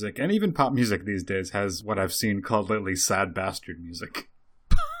 Western music, and even pop music these days, has what I've seen called lately sad bastard music.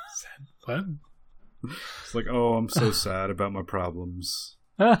 Sad what? It's like, oh, I'm so sad about my problems.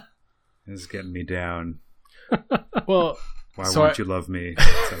 It's getting me down. Well, why won't you love me?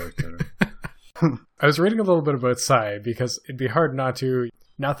 Et cetera, et cetera. I was reading a little bit about Psy because it'd be hard not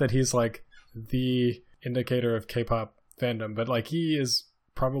that he's like the indicator of K-pop fandom, but like he is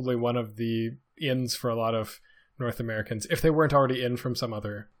probably one of the ins for a lot of North Americans if they weren't already in from some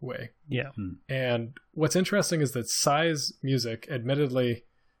other way. Yeah. And what's interesting is that Psy's music, admittedly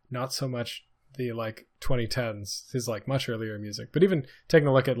not so much the like 2010s, his like much earlier music, but even taking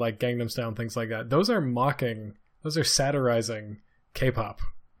a look at like Gangnam Style and things like that, those are satirizing K-pop.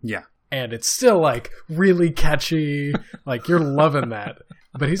 Yeah. And it's still like really catchy, like you're loving that,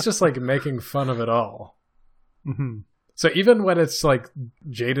 but he's just like making fun of it all. So even when it's like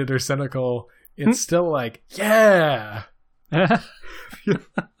jaded or cynical, it's still like, yeah.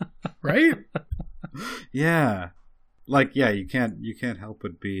 Right? Yeah. Like, yeah, you can't help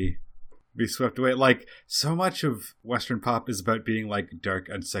but be swept away. Like, so much of Western pop is about being like dark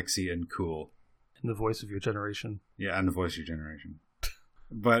and sexy and cool. And the voice of your generation. Yeah, and the voice of your generation.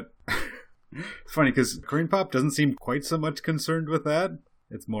 But it's funny because Korean pop doesn't seem quite so much concerned with that.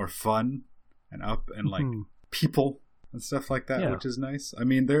 It's more fun and up and like people and stuff like that, which is nice. I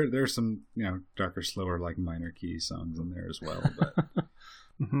mean, there's some, darker, slower, like minor key songs in there as well, but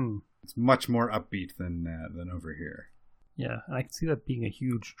it's much more upbeat than over here. Yeah, and I can see that being a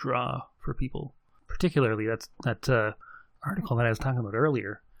huge draw for people. Particularly that article that I was talking about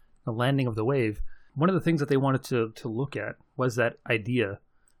earlier, The Landing of the Wave. One of the things that they wanted to look at was that idea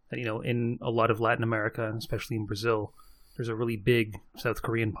that, in a lot of Latin America, and especially in Brazil, there's a really big South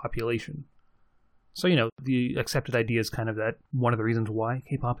Korean population. So, the accepted idea is kind of that one of the reasons why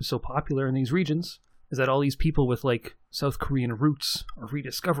K-pop is so popular in these regions is that all these people with, like, South Korean roots are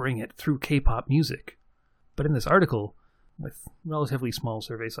rediscovering it through K-pop music. But in this article, with relatively small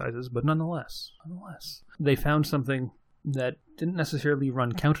survey sizes, but nonetheless, they found something that didn't necessarily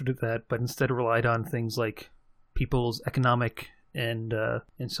run counter to that, but instead relied on things like people's economic and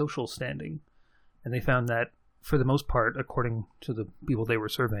social standing. And they found that, for the most part, according to the people they were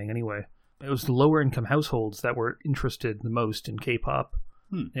surveying anyway, it was lower income households that were interested the most in K-pop.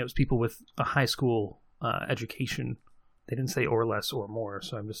 And it was people with a high school education. They didn't say or less or more,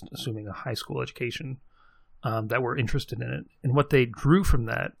 so I'm just assuming a high school education that were interested in it. And what they drew from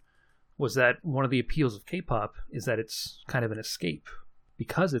that was that one of the appeals of K-pop is that it's kind of an escape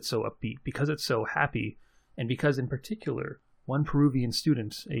because it's so upbeat, because it's so happy, and because in particular, one Peruvian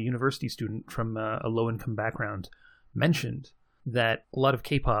student, a university student from a low-income background, mentioned that a lot of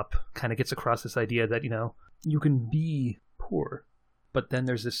K-pop kind of gets across this idea that, you can be poor, but then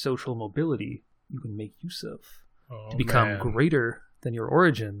there's this social mobility you can make use of to become greater than your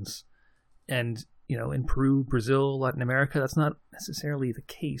origins. And, in Peru, Brazil, Latin America, that's not necessarily the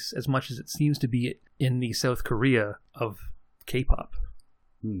case as much as it seems to be in the South Korea of K-pop.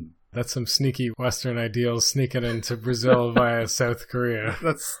 That's some sneaky Western ideals sneaking into Brazil via South Korea.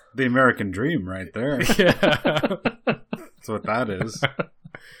 That's the American dream right there. Yeah. That's what that is.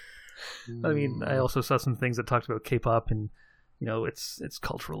 I mean, I also saw some things that talked about K-pop and, it's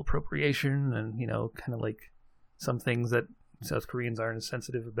cultural appropriation and, kind of like some things that South Koreans aren't as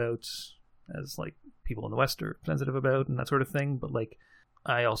sensitive about as like people in the West are sensitive about and that sort of thing. But like,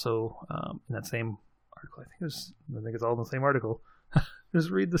 I also, in that same article, I think it's all in the same article. Just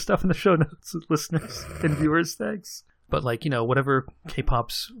read the stuff in the show notes, listeners and viewers. Thanks. But like, whatever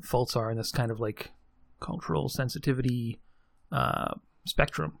K-pop's faults are in this kind of like cultural sensitivity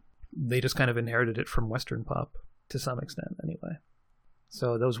spectrum, they just kind of inherited it from Western pop to some extent anyway.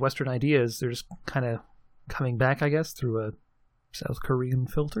 So those Western ideas, they're just kind of coming back, I guess, through a South Korean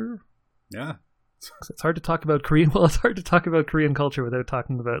filter. Yeah. It's hard to talk about Korean. Well, it's hard to talk about Korean culture without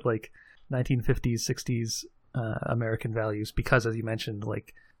talking about like 1950s, 60s American values, because as you mentioned,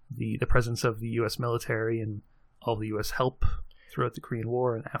 like the presence of the U.S. military and all the U.S. help throughout the Korean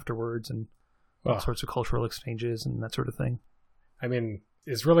War and afterwards, and all sorts of cultural exchanges and that sort of thing. I mean,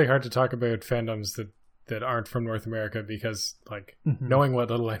 it's really hard to talk about fandoms that aren't from North America because, like, knowing what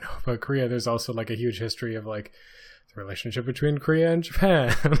little I know about Korea, there's also like a huge history of like the relationship between Korea and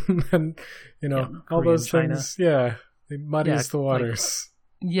Japan and all those things. Yeah, it muddies the waters.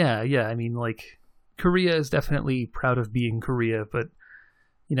 Like, yeah. I mean, like, Korea is definitely proud of being Korea, but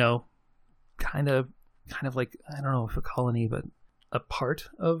kind of like, I don't know if a colony, but a part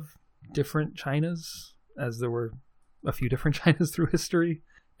of different Chinas, as there were a few different Chinas through history,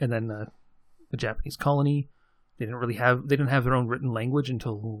 and then the Japanese colony. They didn't have their own written language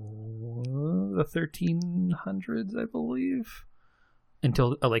until the 1300s, I believe.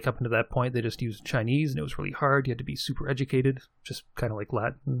 Until like up until that point, they just used Chinese, and it was really hard. You had to be super educated, just kind of like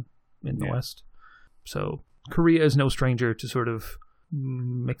Latin in the West. So Korea is no stranger to sort of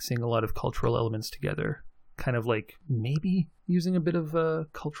mixing a lot of cultural elements together, kind of like maybe using a bit of a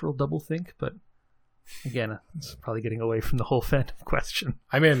cultural doublethink, but again, it's probably getting away from the whole fandom question.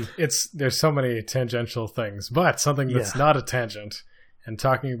 I mean, there's so many tangential things, but something that's not a tangent, and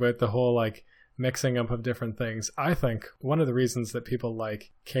talking about the whole like mixing up of different things, I think one of the reasons that people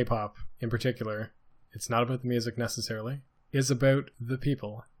like K-pop in particular, it's not about the music necessarily, is about the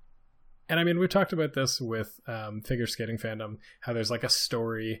people. And I mean, we've talked about this with figure skating fandom, how there's like a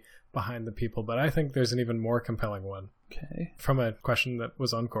story behind the people, but I think there's an even more compelling one. Okay. From a question that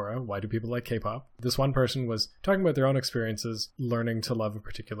was on Quora, why do people like K-pop? This one person was talking about their own experiences learning to love a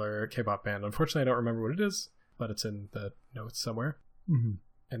particular K-pop band. Unfortunately, I don't remember what it is, but it's in the notes somewhere. Mm-hmm.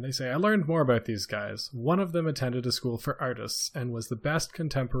 And they say, I learned more about these guys. One of them attended a school for artists and was the best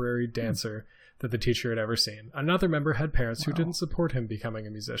contemporary dancer that the teacher had ever seen. Another member had parents who didn't support him becoming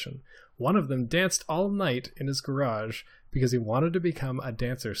a musician. One of them danced all night in his garage because he wanted to become a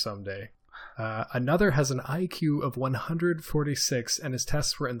dancer someday. Another has an IQ of 146 and his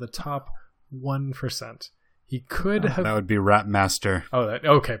tests were in the top 1%. He could have... That would be Rap Master.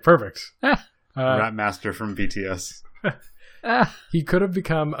 Okay, perfect. Rap Master from BTS. He could have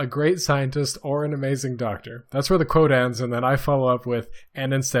become a great scientist or an amazing doctor. That's where the quote ends, and then I follow up with,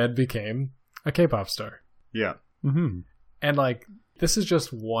 and instead became a K-pop star. Yeah. Mm-hmm. And like, this is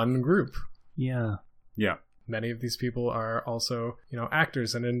just one group. Yeah. Yeah. Many of these people are also,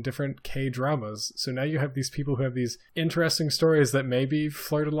 actors and in different K-dramas. So now you have these people who have these interesting stories that maybe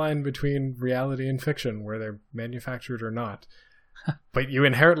flirt a line between reality and fiction, where they're manufactured or not. But you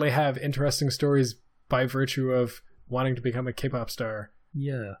inherently have interesting stories by virtue of wanting to become a K-pop star.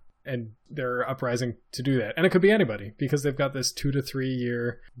 Yeah. And they're uprising to do that. And it could be anybody, because they've got this 2 to 3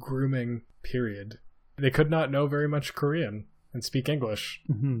 year grooming period. They could not know very much Korean and speak English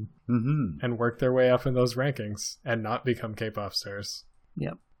and work their way up in those rankings and not become K-pop stars.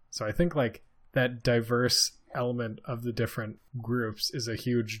 Yep. So I think like that diverse element of the different groups is a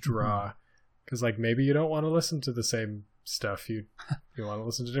huge draw, because like maybe you don't want to listen to the same stuff. You want to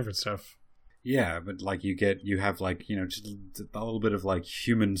listen to different stuff. Yeah, but like you have like, just a little bit of like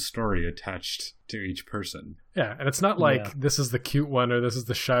human story attached to each person. Yeah, and it's not like this is the cute one or this is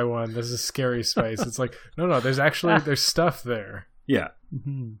the shy one, this is Scary Spice. It's like, no, there's stuff there. Yeah.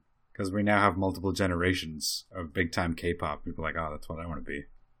 Because we now have multiple generations of big time K-pop. People are like, oh, that's what I want to be.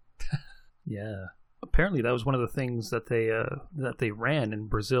 Yeah. Apparently that was one of the things that they ran in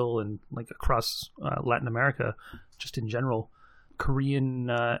Brazil and like across Latin America, just in general.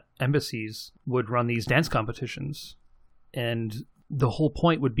 Korean embassies would run these dance competitions, and the whole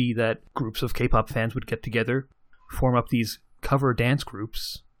point would be that groups of K-pop fans would get together, form up these cover dance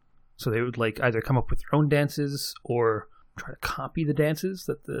groups. So they would like either come up with their own dances or try to copy the dances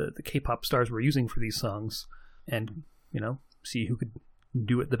that the K-pop stars were using for these songs, and see who could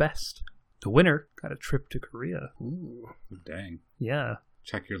do it the best. The winner got a trip to Korea. Ooh, dang! Yeah,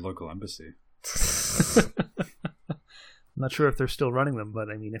 check your local embassy. I'm not sure if they're still running them, but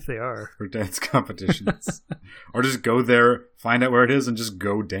I mean, if they are. For dance competitions. Or just go there, find out where it is, and just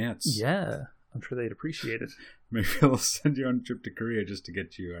go dance. Yeah, I'm sure they'd appreciate it. Maybe they'll send you on a trip to Korea just to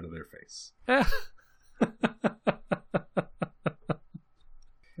get you out of their face. Man,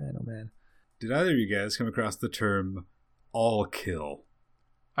 oh man. Did either of you guys come across the term all kill?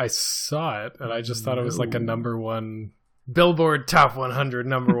 I saw it, and I just thought it was like a number one Billboard Top 100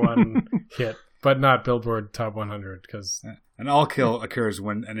 number one hit. But not Billboard Top 100, because... An all kill occurs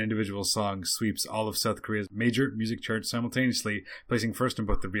when an individual song sweeps all of South Korea's major music charts simultaneously, placing first in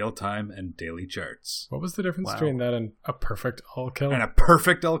both the real-time and daily charts. What was the difference between that and a perfect all kill? And a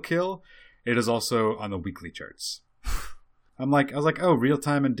perfect all kill? It is also on the weekly charts. I was like, oh,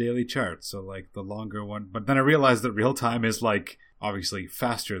 real-time and daily charts, so like the longer one. But then I realized that real-time is like, obviously,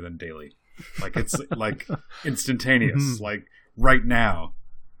 faster than daily. Like, it's like instantaneous, like right now.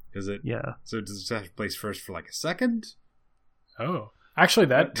 Is it? Yeah. So does it have to place first for like a second? Oh. Actually,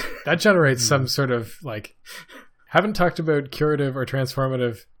 that generates some sort of like... Haven't talked about curative or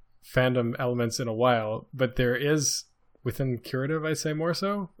transformative fandom elements in a while, but there is, within curative, I say more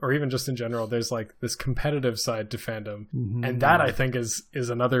so, or even just in general, there's like this competitive side to fandom. And that, I think, is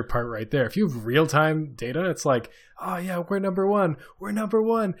another part right there. If you have real-time data, it's like, oh yeah, we're number one.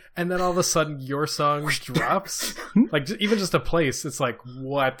 And then all of a sudden your song drops. Like even just a place, it's like,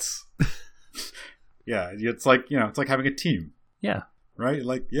 what? Yeah, it's like, it's like having a team. Yeah. Right?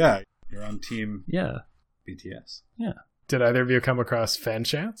 Like, yeah, you're on team BTS. Yeah. Did either of you come across fan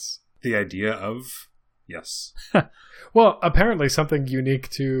chants? The idea of... Yes. Well, apparently something unique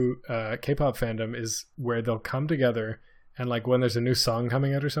to K-pop fandom is where they'll come together and like when there's a new song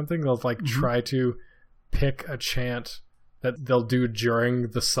coming out or something, they'll like try to pick a chant that they'll do during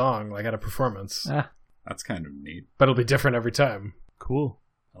the song, like at a performance. That's kind of neat. But it'll be different every time. Cool.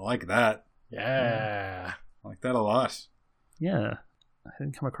 I like that. Yeah. I like that a lot. Yeah. I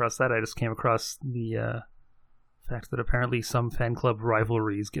didn't come across that. I just came across the fact that apparently some fan club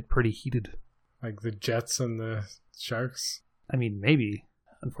rivalries get pretty heated. Like the Jets and the Sharks? I mean, maybe.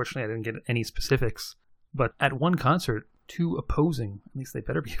 Unfortunately, I didn't get any specifics. But at one concert, two opposing, at least they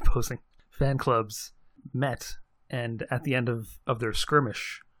better be opposing, fan clubs met. And at the end of their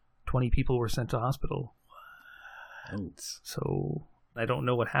skirmish, 20 people were sent to hospital. Oh. So I don't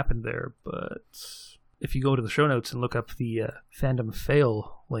know what happened there, but if you go to the show notes and look up the fandom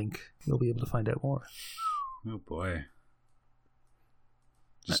fail link, you'll be able to find out more. Oh boy.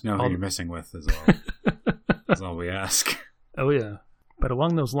 Just know who you're messing with is all. That's all we ask. Oh yeah. But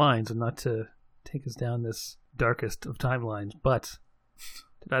along those lines, and not to take us down this darkest of timelines, but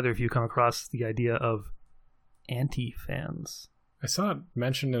did either of you come across the idea of anti-fans? I saw it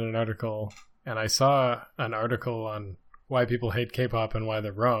mentioned in an article, and I saw an article on why people hate K-pop and why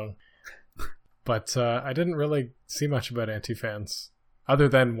they're wrong. But I didn't really see much about anti-fans, other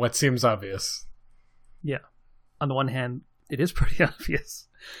than what seems obvious. Yeah. On the one hand, it is pretty obvious.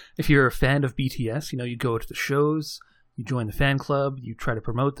 If you're a fan of BTS, you go to the shows, you join the fan club, you try to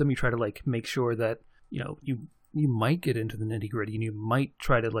promote them, you try to like make sure that, you might get into the nitty-gritty, and you might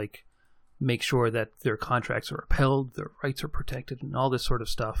try to like make sure that their contracts are upheld, their rights are protected, and all this sort of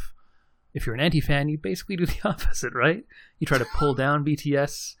stuff. If you're an anti-fan, you basically do the opposite, right? You try to pull down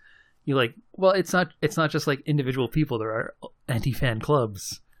BTS. You like, well, it's not just like individual people. There are anti-fan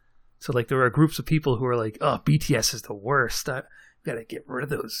clubs. So like there are groups of people who are like, oh, BTS is the worst. Gotta get rid of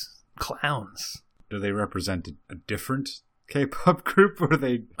those clowns. Do they represent a different K-pop group, or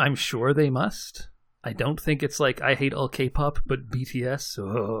they? I'm sure they must. I don't think it's like I hate all K-pop, but BTS.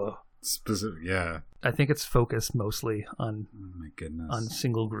 Oh. Specific, yeah. I think it's focused mostly on my goodness, on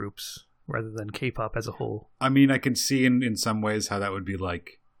single groups rather than K-pop as a whole. I mean, I can see in some ways how that would be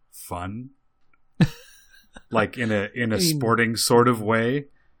like fun, like in a sporting sort of way.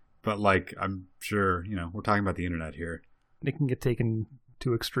 But like, I'm sure, we're talking about the internet here. It can get taken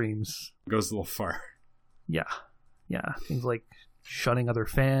to extremes. It goes a little far. Yeah. Things like shunning other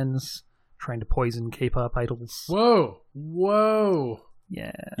fans, trying to poison K-pop idols. Whoa.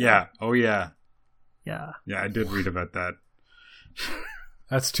 Yeah. Oh, yeah. Yeah. Yeah, I did read about that.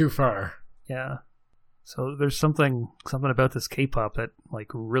 That's too far. Yeah. So there's something about this K-pop that like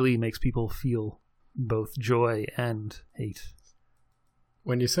really makes people feel both joy and hate.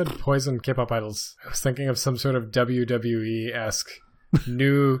 When you said poison K-pop idols, I was thinking of some sort of WWE-esque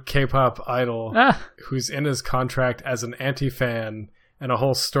new K-pop idol who's in his contract as an anti-fan, and a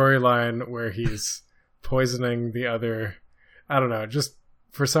whole storyline where he's poisoning the other. I don't know. Just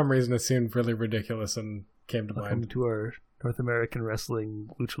for some reason, it seemed really ridiculous and came to Welcome mind. to our North American Wrestling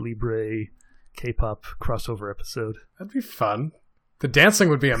Lucha Libre K-pop crossover episode. That'd be fun. The dancing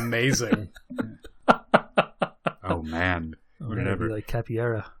would be amazing. Oh, man. Oh, that'd be like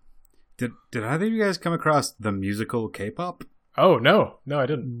Capiera. Did either of you guys come across the musical K-pop? Oh, no, I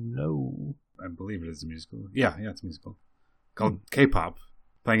didn't. No. I believe it is a musical. Yeah, it's a musical. Called K-pop,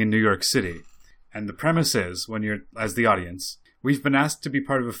 playing in New York City. And the premise is, when you're, as the audience, we've been asked to be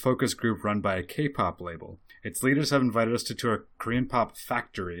part of a focus group run by a K-pop label. Its leaders have invited us to tour a Korean pop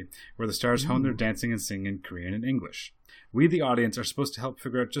factory where the stars hone their dancing and singing in Korean and English. We, the audience, are supposed to help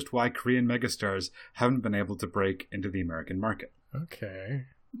figure out just why Korean megastars haven't been able to break into the American market. Okay.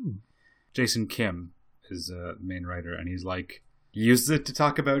 Jason Kim is the main writer, and he uses it to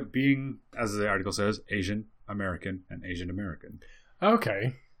talk about being, as the article says, Asian American and Asian American.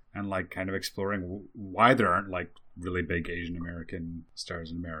 Okay. And kind of exploring why there aren't really big Asian American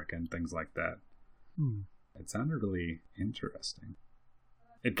stars in America and things like that. It sounded really interesting.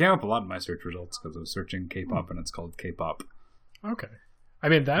 It came up a lot in my search results because I was searching K-pop and it's called K-pop. Okay. I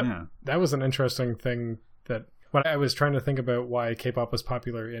mean, that was an interesting thing that when I was trying to think about why K-pop was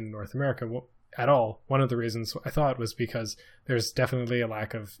popular in North America at all, one of the reasons I thought was because there's definitely a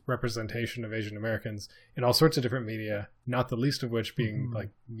lack of representation of Asian Americans in all sorts of different media, not the least of which being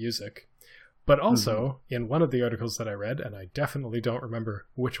music. But also, in one of the articles that I read, and I definitely don't remember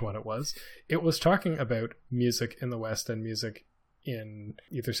which one it was talking about music in the West and music in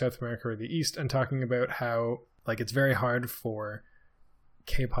either South America or the East, and talking about how it's very hard for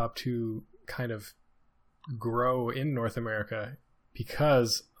K-pop to kind of grow in North America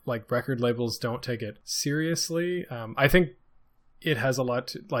because record labels don't take it seriously. I think it has a lot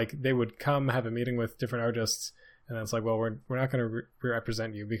to they would come have a meeting with different artists, and it's well, we're not going to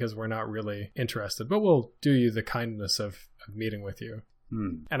represent you because we're not really interested, but we'll do you the kindness of meeting with you.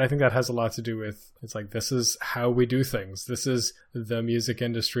 And I think that has a lot to do with, this is how we do things. This is the music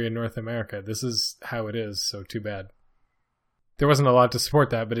industry in North America. This is how it is, so too bad. There wasn't a lot to support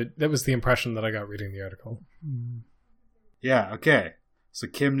that, but that was the impression that I got reading the article. Yeah, okay. So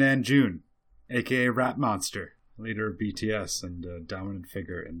Kim Namjoon, a.k.a. Rap Monster, leader of BTS and a dominant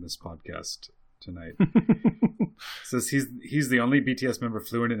figure in this podcast tonight, says he's the only BTS member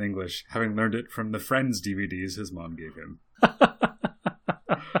fluent in English, having learned it from the Friends DVDs his mom gave him.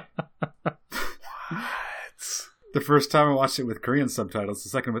 The first time I watched it with Korean subtitles, the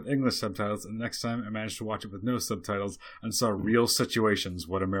second with English subtitles, and the next time I managed to watch it with no subtitles and saw real situations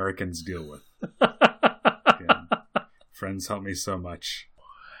what Americans deal with. Again, Friends help me so much.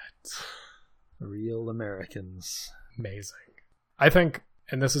 What? Real Americans. Amazing. I think,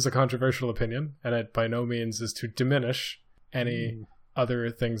 and this is a controversial opinion, and it by no means is to diminish any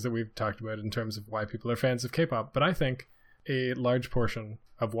other things that we've talked about in terms of why people are fans of K-pop, but I think a large portion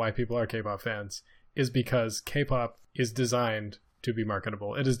of why people are K-pop fans is because K-pop is designed to be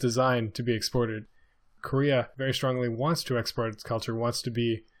marketable. It is designed to be exported. Korea very strongly wants to export its culture, wants to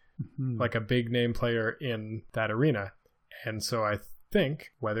be a big name player in that arena. And so I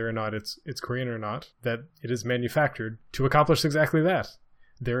think, whether or not it's Korean or not, that it is manufactured to accomplish exactly that.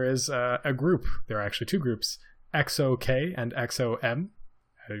 There is a group, there are actually two groups, EXO-K and EXO-M.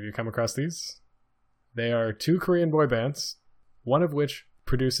 Have you come across these? They are two Korean boy bands, one of which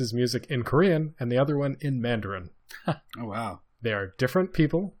produces music in Korean and the other one in Mandarin. Oh, wow. They are different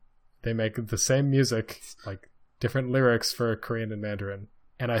people. They make the same music, different lyrics for Korean and Mandarin.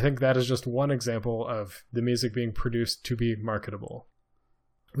 And I think that is just one example of the music being produced to be marketable.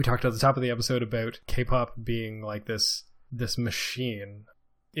 We talked at the top of the episode about K-pop being this machine.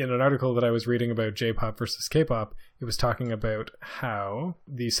 In an article that I was reading about J-pop versus K-pop, it was talking about how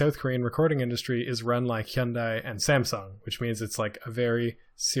the South Korean recording industry is run like Hyundai and Samsung, which means it's a very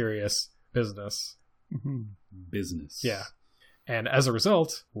serious business. Business. Yeah. And as a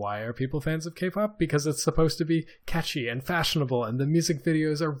result, why are people fans of K-pop? Because it's supposed to be catchy and fashionable, and the music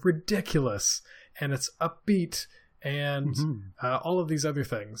videos are ridiculous, and it's upbeat, and all of these other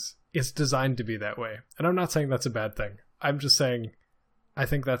things. It's designed to be that way. And I'm not saying that's a bad thing. I'm just saying I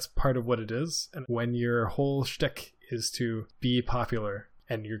think that's part of what it is. And when your whole shtick is to be popular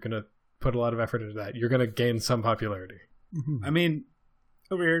and you're going to put a lot of effort into that, you're going to gain some popularity. I mean,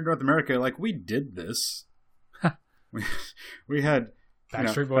 over here in North America, like, we did this. we had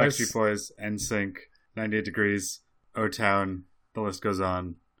Backstreet Boys, NSYNC, 98 Degrees, O-Town, the list goes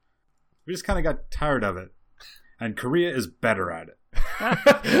on. We just kind of got tired of it. And Korea is better at it.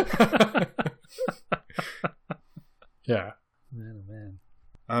 Yeah. Man.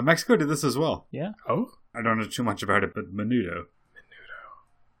 Mexico did this as well. Yeah. Oh? I don't know too much about it, but Menudo.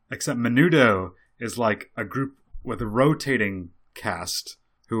 Except Menudo is like a group with a rotating cast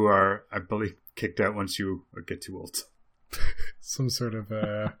who are, I believe, kicked out once you get too old. Some sort of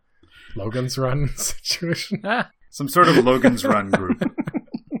Logan's Run situation. Some sort of Logan's Run group.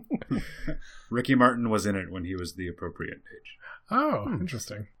 Ricky Martin was in it when he was the appropriate age. Oh,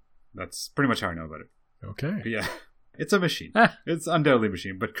 interesting. That's pretty much how I know about it. Okay. But yeah, it's a machine. It's undoubtedly a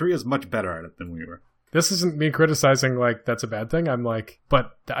machine, but Korea's much better at it than we were. This isn't me criticizing like that's a bad thing. I'm like,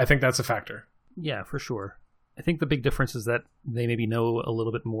 but I think that's a factor. Yeah, for sure. I think the big difference is that they maybe know a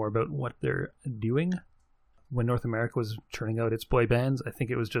little bit more about what they're doing. When North America was churning out its boy bands, I think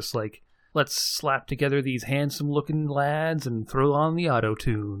it was just like, let's slap together these handsome-looking lads and throw on the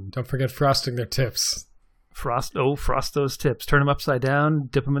auto-tune. Don't forget frosting their tips. Frost those tips. Turn them upside down,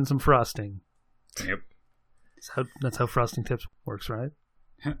 dip them in some frosting. Yep. That's how frosting tips works, right?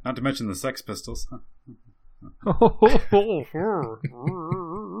 Not to mention the Sex Pistols. I'm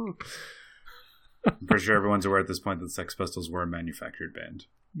pretty sure everyone's aware at this point that the Sex Pistols were a manufactured band.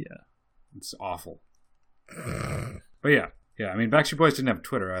 Yeah. It's awful. But yeah. I mean, Backstreet Boys didn't have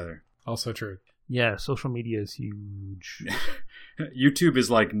Twitter either. Also true. Yeah, social media is huge. YouTube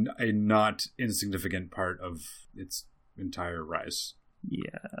is like a not insignificant part of its entire rise.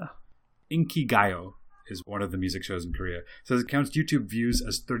 Yeah. Inkigayo is one of the music shows in Korea. It says it counts YouTube views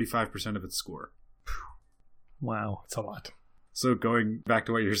as 35% of its score. Wow. That's a lot. So going back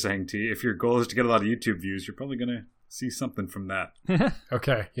to what you're saying, T, if your goal is to get a lot of YouTube views, you're probably going to see something from that.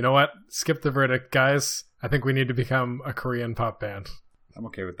 Okay, you know what? Skip the verdict, guys. I think we need to become a Korean pop band. I'm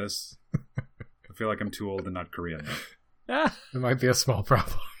okay with this. I feel like I'm too old and not Korean. It might be a small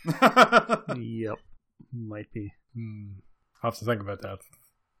problem. Yep. Might be. I'll have to think about that.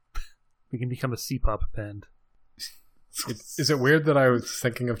 We can become a C-pop band. Is it weird that I was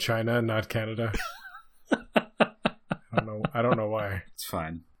thinking of China and not Canada? I don't know why. It's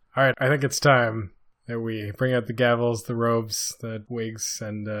fine. All right, I think it's time that we bring out the gavels, the robes, the wigs,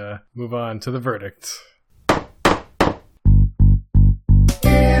 and move on to the verdict.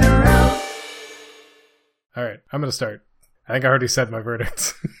 All right, I'm going to start. I think I already said my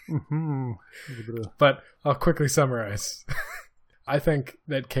verdict. But I'll quickly summarize. I think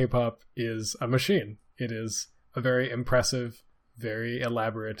that K-pop is a machine. It is a very impressive, very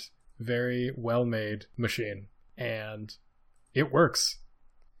elaborate, very well-made machine. And it works.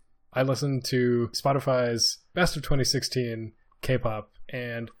 I listened to Spotify's Best of 2016 K-pop,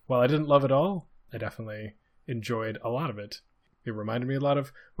 and while I didn't love it all, I definitely enjoyed a lot of it. It reminded me a lot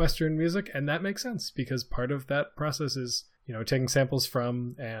of Western music, and that makes sense because part of that process is, taking samples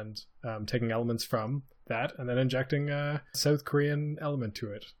from and taking elements from that and then injecting a South Korean element to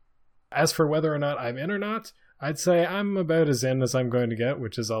it. As for whether or not I'm in or not, I'd say I'm about as in as I'm going to get,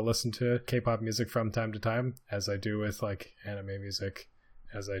 which is I'll listen to K-pop music from time to time, as I do with like anime music,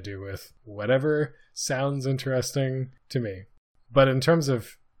 as I do with whatever sounds interesting to me. But in terms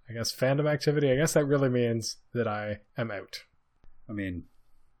of, I guess, fandom activity, I guess that really means that I am out. I mean,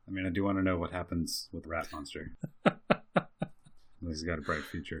 I do want to know what happens with Rat Monster. He's got a bright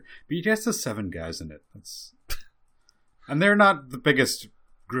future. BTS has 7 guys in it. And they're not the biggest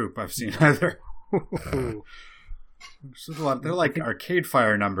group I've seen either. They're like Arcade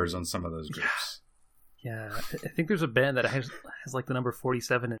Fire numbers on some of those groups. Yeah, I think there's a band that has like the number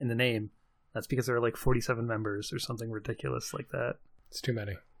 47 in the name. That's because there are like 47 members or something ridiculous like that. It's too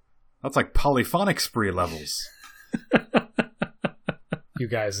many. That's like Polyphonic Spree levels. You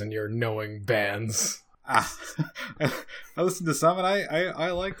guys and your knowing bands. I listened to some and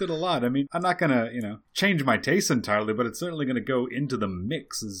I liked it a lot. I mean, I'm not going to, change my taste entirely, but it's certainly going to go into the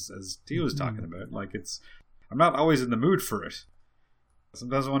mix as Tio was talking about. Like I'm not always in the mood for it.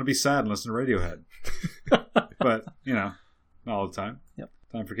 Sometimes I want to be sad and listen to Radiohead. But, not all the time. Yep.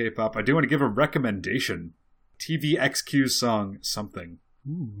 Time for K-pop. I do want to give a recommendation. TVXQ's song, Something,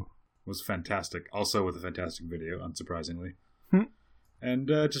 was fantastic. Also with a fantastic video, unsurprisingly. And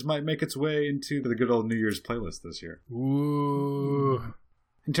just might make its way into the good old New Year's playlist this year. Ooh.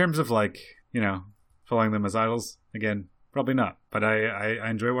 In terms of following them as idols? Again, probably not. But I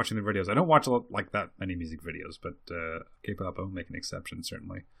enjoy watching the videos. I don't watch a lot, like that many music videos, but K-pop, I'll make an exception,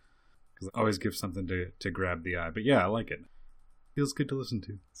 certainly. Because it always gives something to grab the eye. But yeah, I like it. Feels good to listen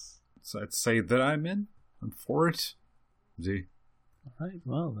to. So I'd say that I'm in. I'm for it. Z. All right,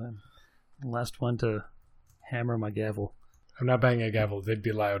 well then. Last one to hammer my gavel. I'm not banging a gavel. They'd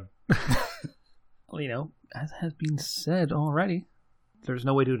be loud. Well, as has been said already, there's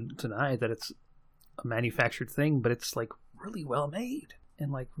no way to deny that it's a manufactured thing, but it's like really well made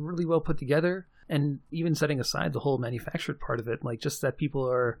and like really well put together. And even setting aside the whole manufactured part of it, like just that people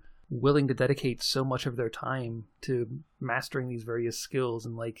are willing to dedicate so much of their time to mastering these various skills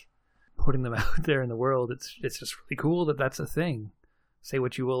and like putting them out there in the world. It's just really cool that that's a thing. Say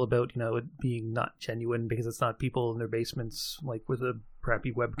what you will about, it being not genuine because it's not people in their basements like with a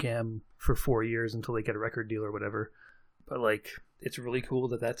crappy webcam for 4 years until they get a record deal or whatever. But like, it's really cool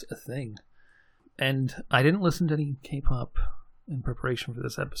that that's a thing. And I didn't listen to any K-pop in preparation for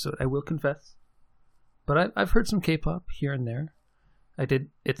this episode, I will confess. But I've heard some K-pop here and there. I did.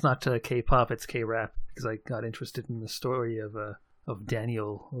 It's not K-pop, it's K-rap because I got interested in the story of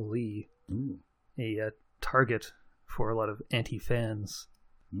Daniel Lee, a target for a lot of anti-fans.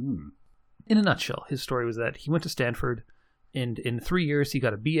 In a nutshell, his story was that he went to Stanford, and in 3 years he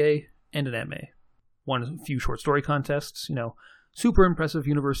got a BA and an MA. Won a few short story contests, super impressive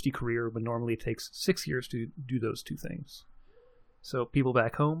university career, but normally it takes 6 years to do those two things. So people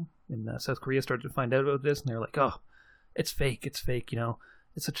back home in South Korea started to find out about this, and they're like, oh, it's fake, it's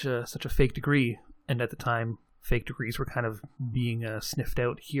such a fake degree. And at the time, fake degrees were kind of being sniffed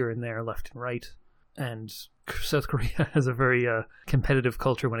out here and there, left and right. And South Korea has a very competitive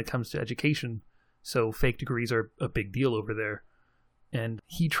culture when it comes to education, so fake degrees are a big deal over there. And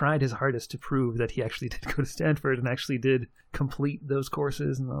he tried his hardest to prove that he actually did go to Stanford and actually did complete those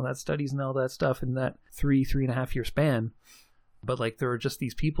courses and all that studies and all that stuff in that 3.5 year span. But like, there are just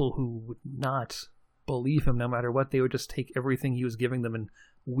these people who would not believe him no matter what. They would just take everything he was giving them and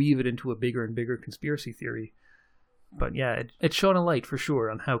weave it into a bigger and bigger conspiracy theory. But yeah, it shone a light for sure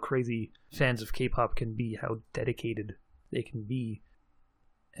on how crazy fans of K-pop can be, how dedicated they can be.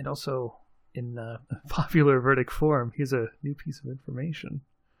 And also, in popular verdict form, here's a new piece of information.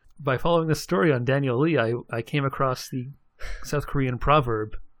 By following this story on Daniel Lee, I came across the South Korean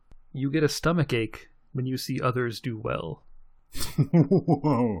proverb, "You get a stomachache when you see others do well."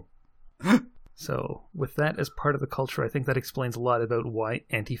 Whoa. So, with that as part of the culture, I think that explains a lot about why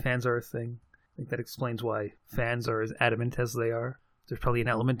anti-fans are a thing. I think that explains why fans are as adamant as they are. There's probably an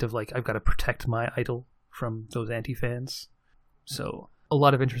element of like, I've got to protect my idol from those anti-fans. So, a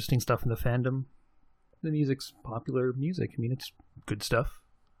lot of interesting stuff in the fandom. The music's popular music. I mean, it's good stuff.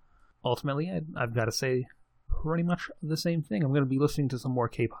 Ultimately, I've got to say pretty much the same thing. I'm going to be listening to some more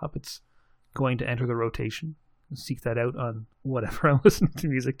K-pop. It's going to enter the rotation. Seek that out on whatever I'm listening to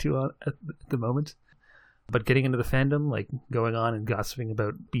music to at the moment. But getting into the fandom, like going on and gossiping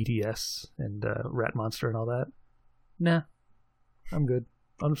about BTS and Rat Monster and all that, nah, I'm good.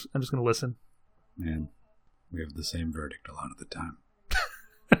 I'm just going to listen. Man, we have the same verdict a lot of the time.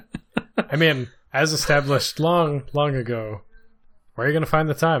 I mean, as established long ago, where are you going to find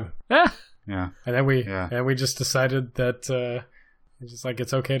the time? Yeah. And then we just decided that it's just like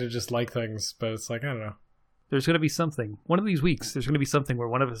it's okay to just like things, but it's like, I don't know. There's going to be something. One of these weeks, there's going to be something where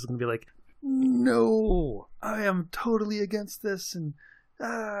one of us is going to be like, no, I am totally against this, and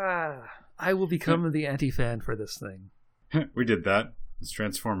I will become the anti-fan for this thing. We did that. It's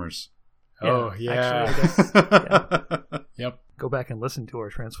Transformers. Oh, yeah. Actually, I guess, yeah. Yep. Go back and listen to our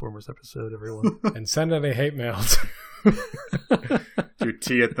Transformers episode, everyone. And send any hate mail. Do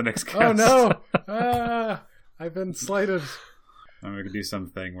tea at the next cast. Oh, no. I've been slighted. I'm going to do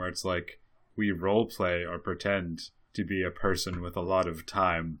something where it's like, we role play or pretend to be a person with a lot of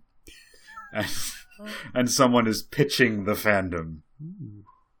time, and someone is pitching the fandom. Ooh.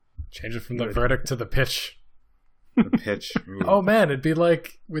 Change it from the verdict to the pitch. The pitch. Ooh. Oh man, it'd be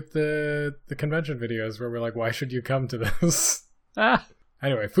like with the convention videos where we're like, why should you come to this?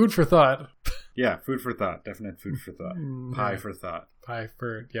 Anyway, food for thought. Yeah, food for thought. Definite food for thought. Pie for thought. Pie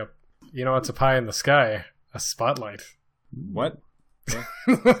for, yep. You know what's a pie in the sky? A spotlight. What?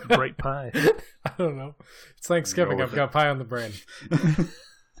 Bright pie. I don't know. It's Thanksgiving. I've got pie on the brain.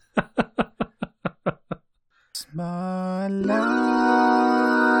 Spotlight.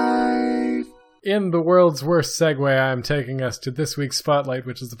 In the world's worst segue, I'm taking us to this week's Spotlight,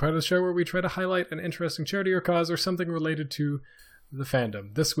 which is the part of the show where we try to highlight an interesting charity or cause or something related to the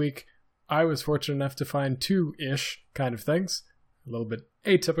fandom. This week, I was fortunate enough to find 2-ish kind of things. A little bit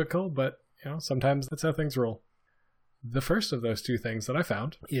atypical, but sometimes that's how things roll. The first of those two things that I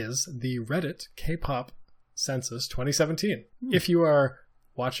found is the Reddit K-pop Census 2017. If you are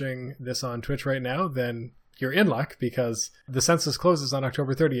watching this on Twitch right now, then you're in luck because the census closes on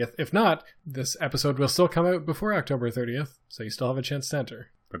October 30th. If not, this episode will still come out before October 30th, so you still have a chance to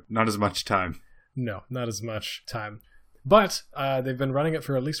enter. But not as much time. No, not as much time. But they've been running it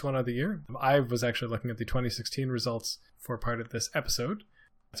for at least one other year. I was actually looking at the 2016 results for part of this episode.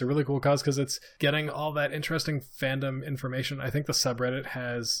 It's a really cool cause because it's getting all that interesting fandom information. I think the subreddit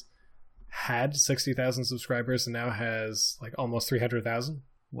has had 60,000 subscribers and now has like almost 300,000.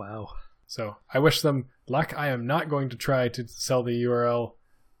 Wow. So I wish them luck. I am not going to try to sell the URL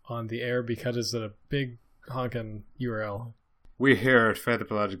on the air because it's a big honking URL. We here at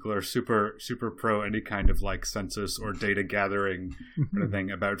Fanthropological are super pro any kind of like census or data gathering or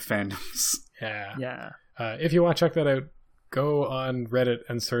anything about fandoms. Yeah. If you want to check that out, go on Reddit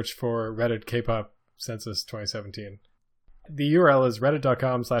and search for Reddit K-pop Census 2017. The URL is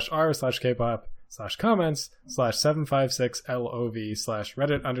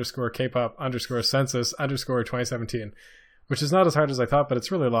reddit.com/r/kpop/756lov/reddit_K-pop_census_2017, which is not as hard as I thought, but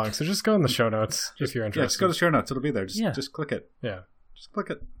it's really long. So just go in the show notes if you're interested. Yeah, just go to the show notes. It'll be there. Just click it. Yeah. Just click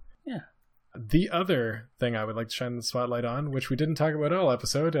it. Yeah. The other thing I would like to shine the spotlight on, which we didn't talk about all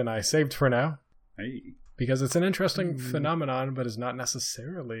episode, and I saved for now, because it's an interesting phenomenon, but is not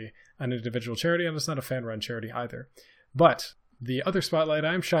necessarily an individual charity, and it's not a fan-run charity either. But the other spotlight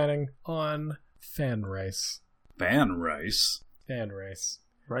I'm shining on FanRice. FanRice? FanRice.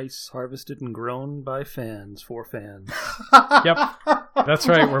 Rice harvested and grown by fans for fans. Yep, that's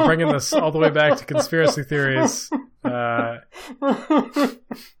right. We're bringing this all the way back to conspiracy theories. That's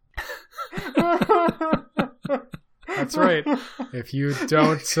right. If you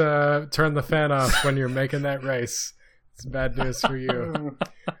don't turn the fan off when you're making that rice, it's bad news for you.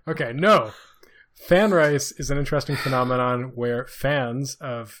 Okay, no. FanRice is an interesting phenomenon where fans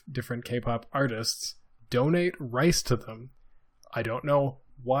of different K-pop artists donate rice to them. I don't know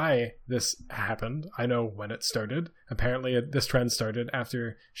why this happened. I know when it started. Apparently this trend started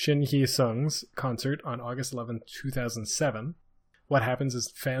after Shin Hee-sung's concert on August 11, 2007. What happens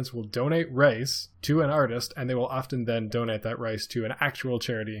is fans will donate rice to an artist, and they will often then donate that rice to an actual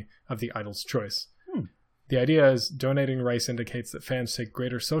charity of the idol's choice. The idea is donating rice indicates that fans take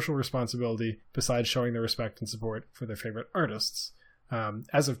greater social responsibility besides showing their respect and support for their favorite artists.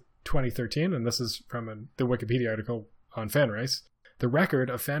 As of 2013, and this is from the Wikipedia article on FanRice, the record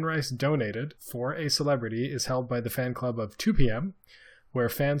of FanRice donated for a celebrity is held by the fan club of 2PM, where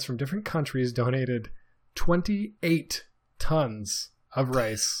fans from different countries donated 28 tons of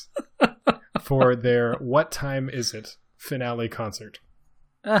rice for their What Time Is It finale concert.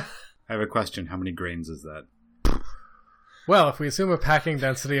 I have a question. How many grains is that? Well, if we assume a packing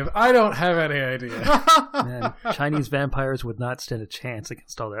density of... I don't have any idea. Man, Chinese vampires would not stand a chance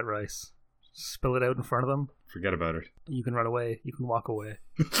against all that rice. Spill it out in front of them. Forget about it. You can run away. You can walk away.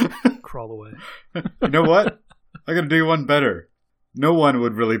 Crawl away. You know what? I'm going to do one better. No one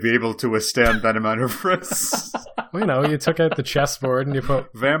would really be able to withstand that amount of rice. Well, you took out the chessboard and you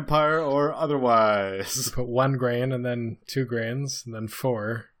put... Vampire or otherwise. You put 1 grain and then 2 grains and then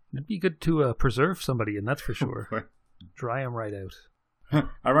 4. It'd be good to preserve somebody, and that's for sure. Dry them right out.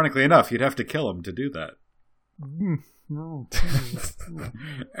 Ironically enough, you'd have to kill him to do that. No.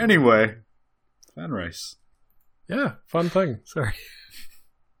 Anyway, FanRice. Yeah, fun thing. Sorry.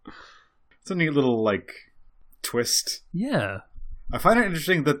 It's a neat little, twist. Yeah. I find it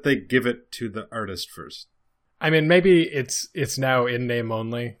interesting that they give it to the artist first. I mean, maybe it's now in name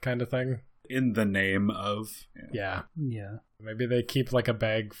only kind of thing. In the name of... Yeah. Yeah. Maybe they keep a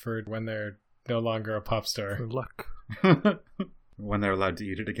bag for when they're no longer a pop star. For luck. When they're allowed to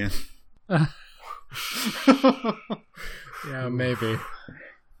eat it again. Yeah, maybe.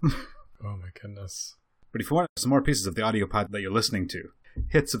 Oh my goodness. But if you want some more pieces of the audio pod that you're listening to,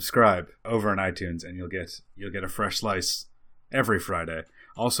 hit subscribe over on iTunes and you'll get a fresh slice every Friday.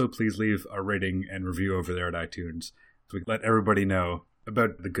 Also, please leave a rating and review over there at iTunes so we can let everybody know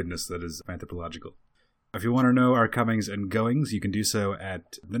about the goodness that is Fanthropological. If you want to know our comings and goings, you can do so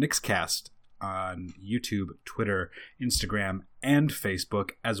at The Nixcast on YouTube, Twitter, Instagram, and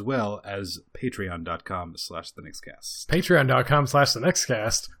Facebook, as well as patreon.com/thenixcast.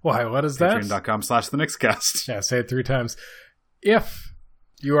 Patreon.com/thenixcast? Why, what is that? Patreon.com/thenixcast. Yeah, say it 3 times. If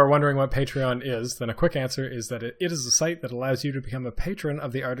you are wondering what Patreon is, then a quick answer is that it is a site that allows you to become a patron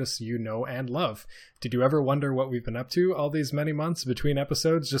of the artists you know and love. Did you ever wonder what we've been up to all these many months between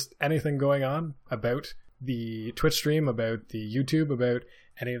episodes? Just anything going on about the Twitch stream, about the YouTube, about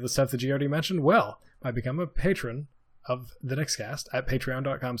any of the stuff that you already mentioned? Well, by becoming a patron of The Nixcast at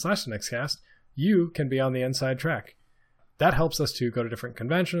patreon.com/thenixcast, you can be on the inside track. that helps us to go to different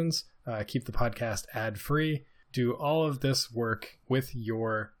conventions, keep the podcast ad-free, do all of this work with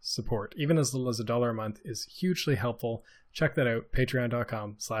your support. Even as little as $1 a month is hugely helpful. Check that out,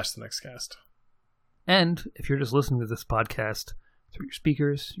 patreon.com/thenextcast. And if you're just listening to this podcast through your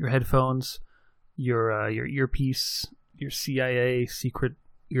speakers, your headphones, your earpiece, your CIA secret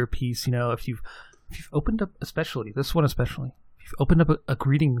earpiece, if you've opened up, especially this one, if you've opened up a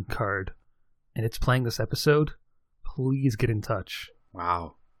greeting card and it's playing this episode, please get in touch.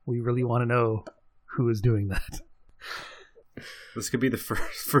 Wow. We really want to know who is doing that. This could be the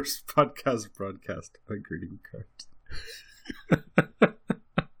first podcast broadcast by greeting cards.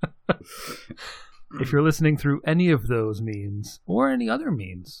 If you're listening through any of those means or any other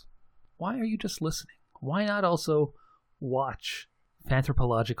means, why are you just listening? Why not also watch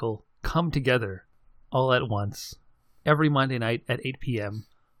Fanthropological come together all at once every Monday night at 8 p.m.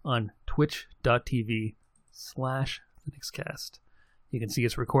 on twitch.tv/thenextcast. You can see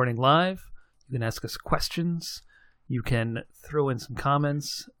us recording live. You can ask us questions. You can throw in some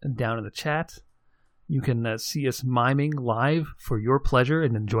comments down in the chat. You can see us miming live for your pleasure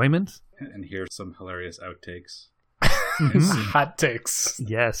and enjoyment. And hear some hilarious outtakes. Hot takes.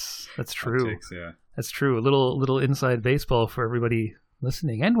 Yes, that's true. Outtakes, yeah. That's true. A little inside baseball for everybody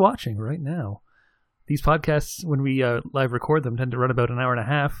listening and watching right now. These podcasts, when we live record them, tend to run about an hour and a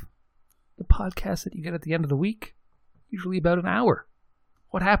half. The podcasts that you get at the end of the week, usually about an hour.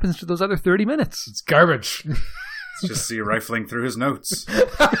 What happens to those other 30 minutes? It's garbage. It's just see rifling through his notes.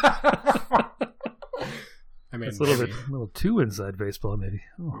 I mean, it's a little too inside baseball, maybe.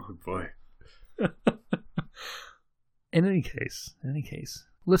 Oh boy. In any case,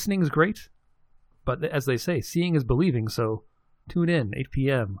 listening is great, but as they say, seeing is believing. So tune in 8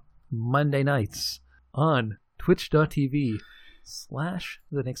 p.m. Monday nights on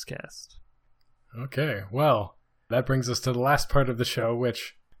twitch.tv/thenextcast. Okay, well, that brings us to the last part of the show,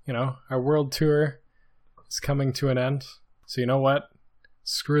 which, our world tour is coming to an end. So you know what?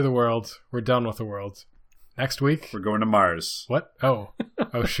 Screw the world. We're done with the world. Next week... We're going to Mars. What? Oh,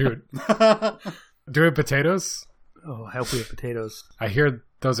 shoot. Do we have potatoes? Oh, I hope we have potatoes. I hear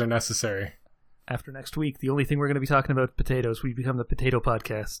those are necessary. After next week, the only thing we're going to be talking about potatoes. We become the Potato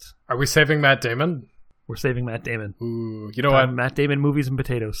Podcast. Are we saving Matt Damon? We're saving Matt Damon. Ooh, you know what? Matt Damon movies and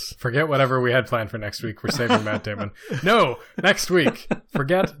potatoes. Forget whatever we had planned for next week. We're saving Matt Damon. No, next week.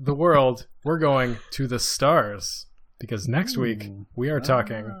 Forget the world. We're going to the stars. Because next week, we are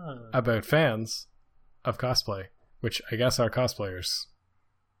talking about fans of cosplay, which I guess are cosplayers.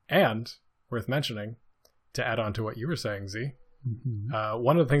 And, worth mentioning, to add on to what you were saying, Z,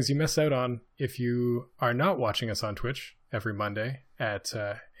 one of the things you miss out on if you are not watching us on Twitch every Monday at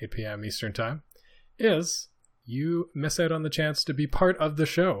 8 p.m. Eastern Time is you miss out on the chance to be part of the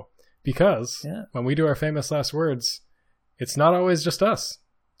show. Because when we do our famous last words, it's not always just us.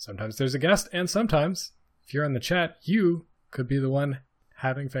 Sometimes there's a guest, and sometimes, if you're in the chat, you could be the one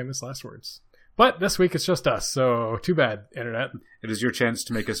having famous last words. But this week it's just us, so too bad, Internet. It is your chance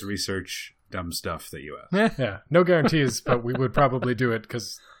to make us research dumb stuff that you ask. Yeah, no guarantees, but we would probably do it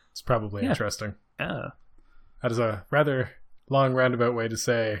because it's probably interesting. Yeah. That is a rather long roundabout way to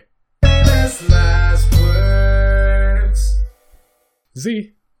say Famous last words.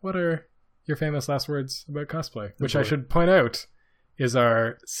 Z, what are your famous last words about cosplay? Which I should point out is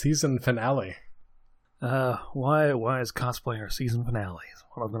our season finale. Why is cosplay our season finale? That's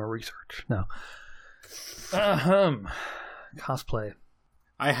what I'm going to research. No. Cosplay.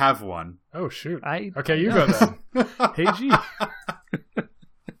 I have one. Oh, shoot. Okay, you go then. Hey, G.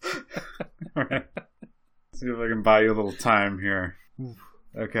 All right. See if I can buy you a little time here.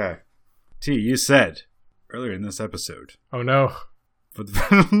 Okay. T, you said earlier in this episode. Oh, no.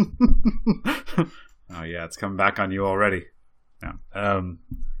 Oh, yeah, it's coming back on you already. Yeah.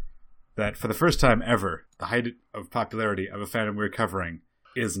 That for the first time ever, the height of popularity of a fandom we're covering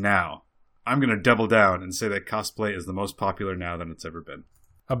is now. I'm going to double down and say that cosplay is the most popular now than it's ever been.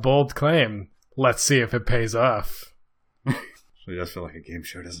 A bold claim. Let's see if it pays off. It does feel like a game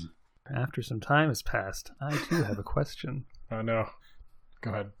show, doesn't it? After some time has passed, I too have a question. Oh, no.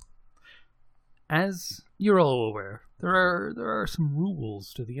 Go ahead. As you're all aware, there are some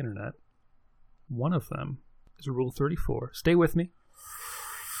rules to the internet. One of them is Rule 34. Stay with me.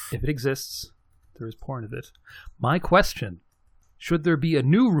 If it exists, there is porn of it. My question, should there be a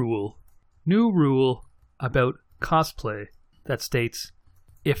new rule about cosplay that states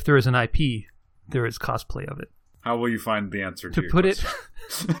if there is an IP, there is cosplay of it? How will you find the answer to your question?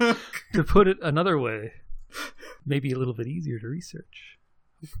 To put it another way, maybe a little bit easier to research.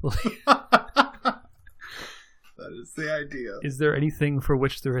 Hopefully. That is the idea. Is there anything for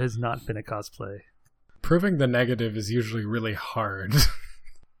which there has not been a cosplay? proving the negative is usually really hard.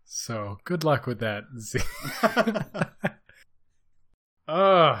 So good luck with that, Z.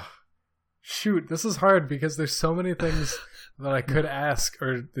 Shoot, this is hard because there's so many things that I could ask,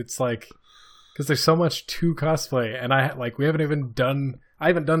 or it's like, because there's so much to cosplay, and I haven't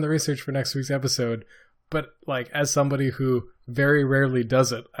done the research for next week's episode, but like as somebody who very rarely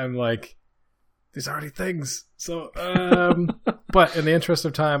does it, I'm like, there's already things. So, but in the interest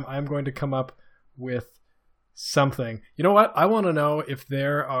of time, I'm going to come up with something. You know what? I want to know if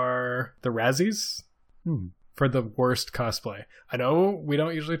there are the Razzies for the worst cosplay. I know we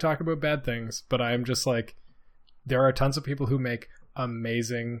don't usually talk about bad things, but I'm just like, there are tons of people who make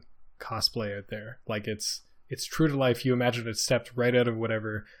amazing cosplay out there. Like it's true to life. You imagine it stepped right out of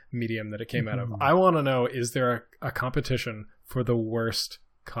whatever medium that it came out of. I want to know, is there a competition for the worst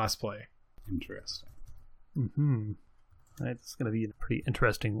cosplay? Interesting. It's going to be a pretty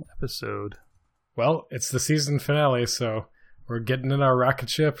interesting episode. Well, it's the season finale, so we're getting in our rocket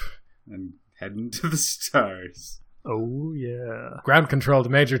ship And heading to the stars. Oh, yeah. Ground control to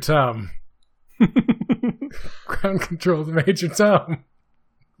Major Tom. Ground control to Major Tom.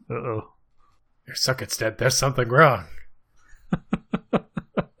 Uh-oh. Your circuit's dead. There's something wrong.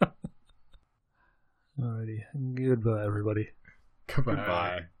 Alrighty. Goodbye, everybody. Goodbye.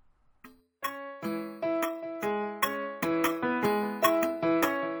 Goodbye.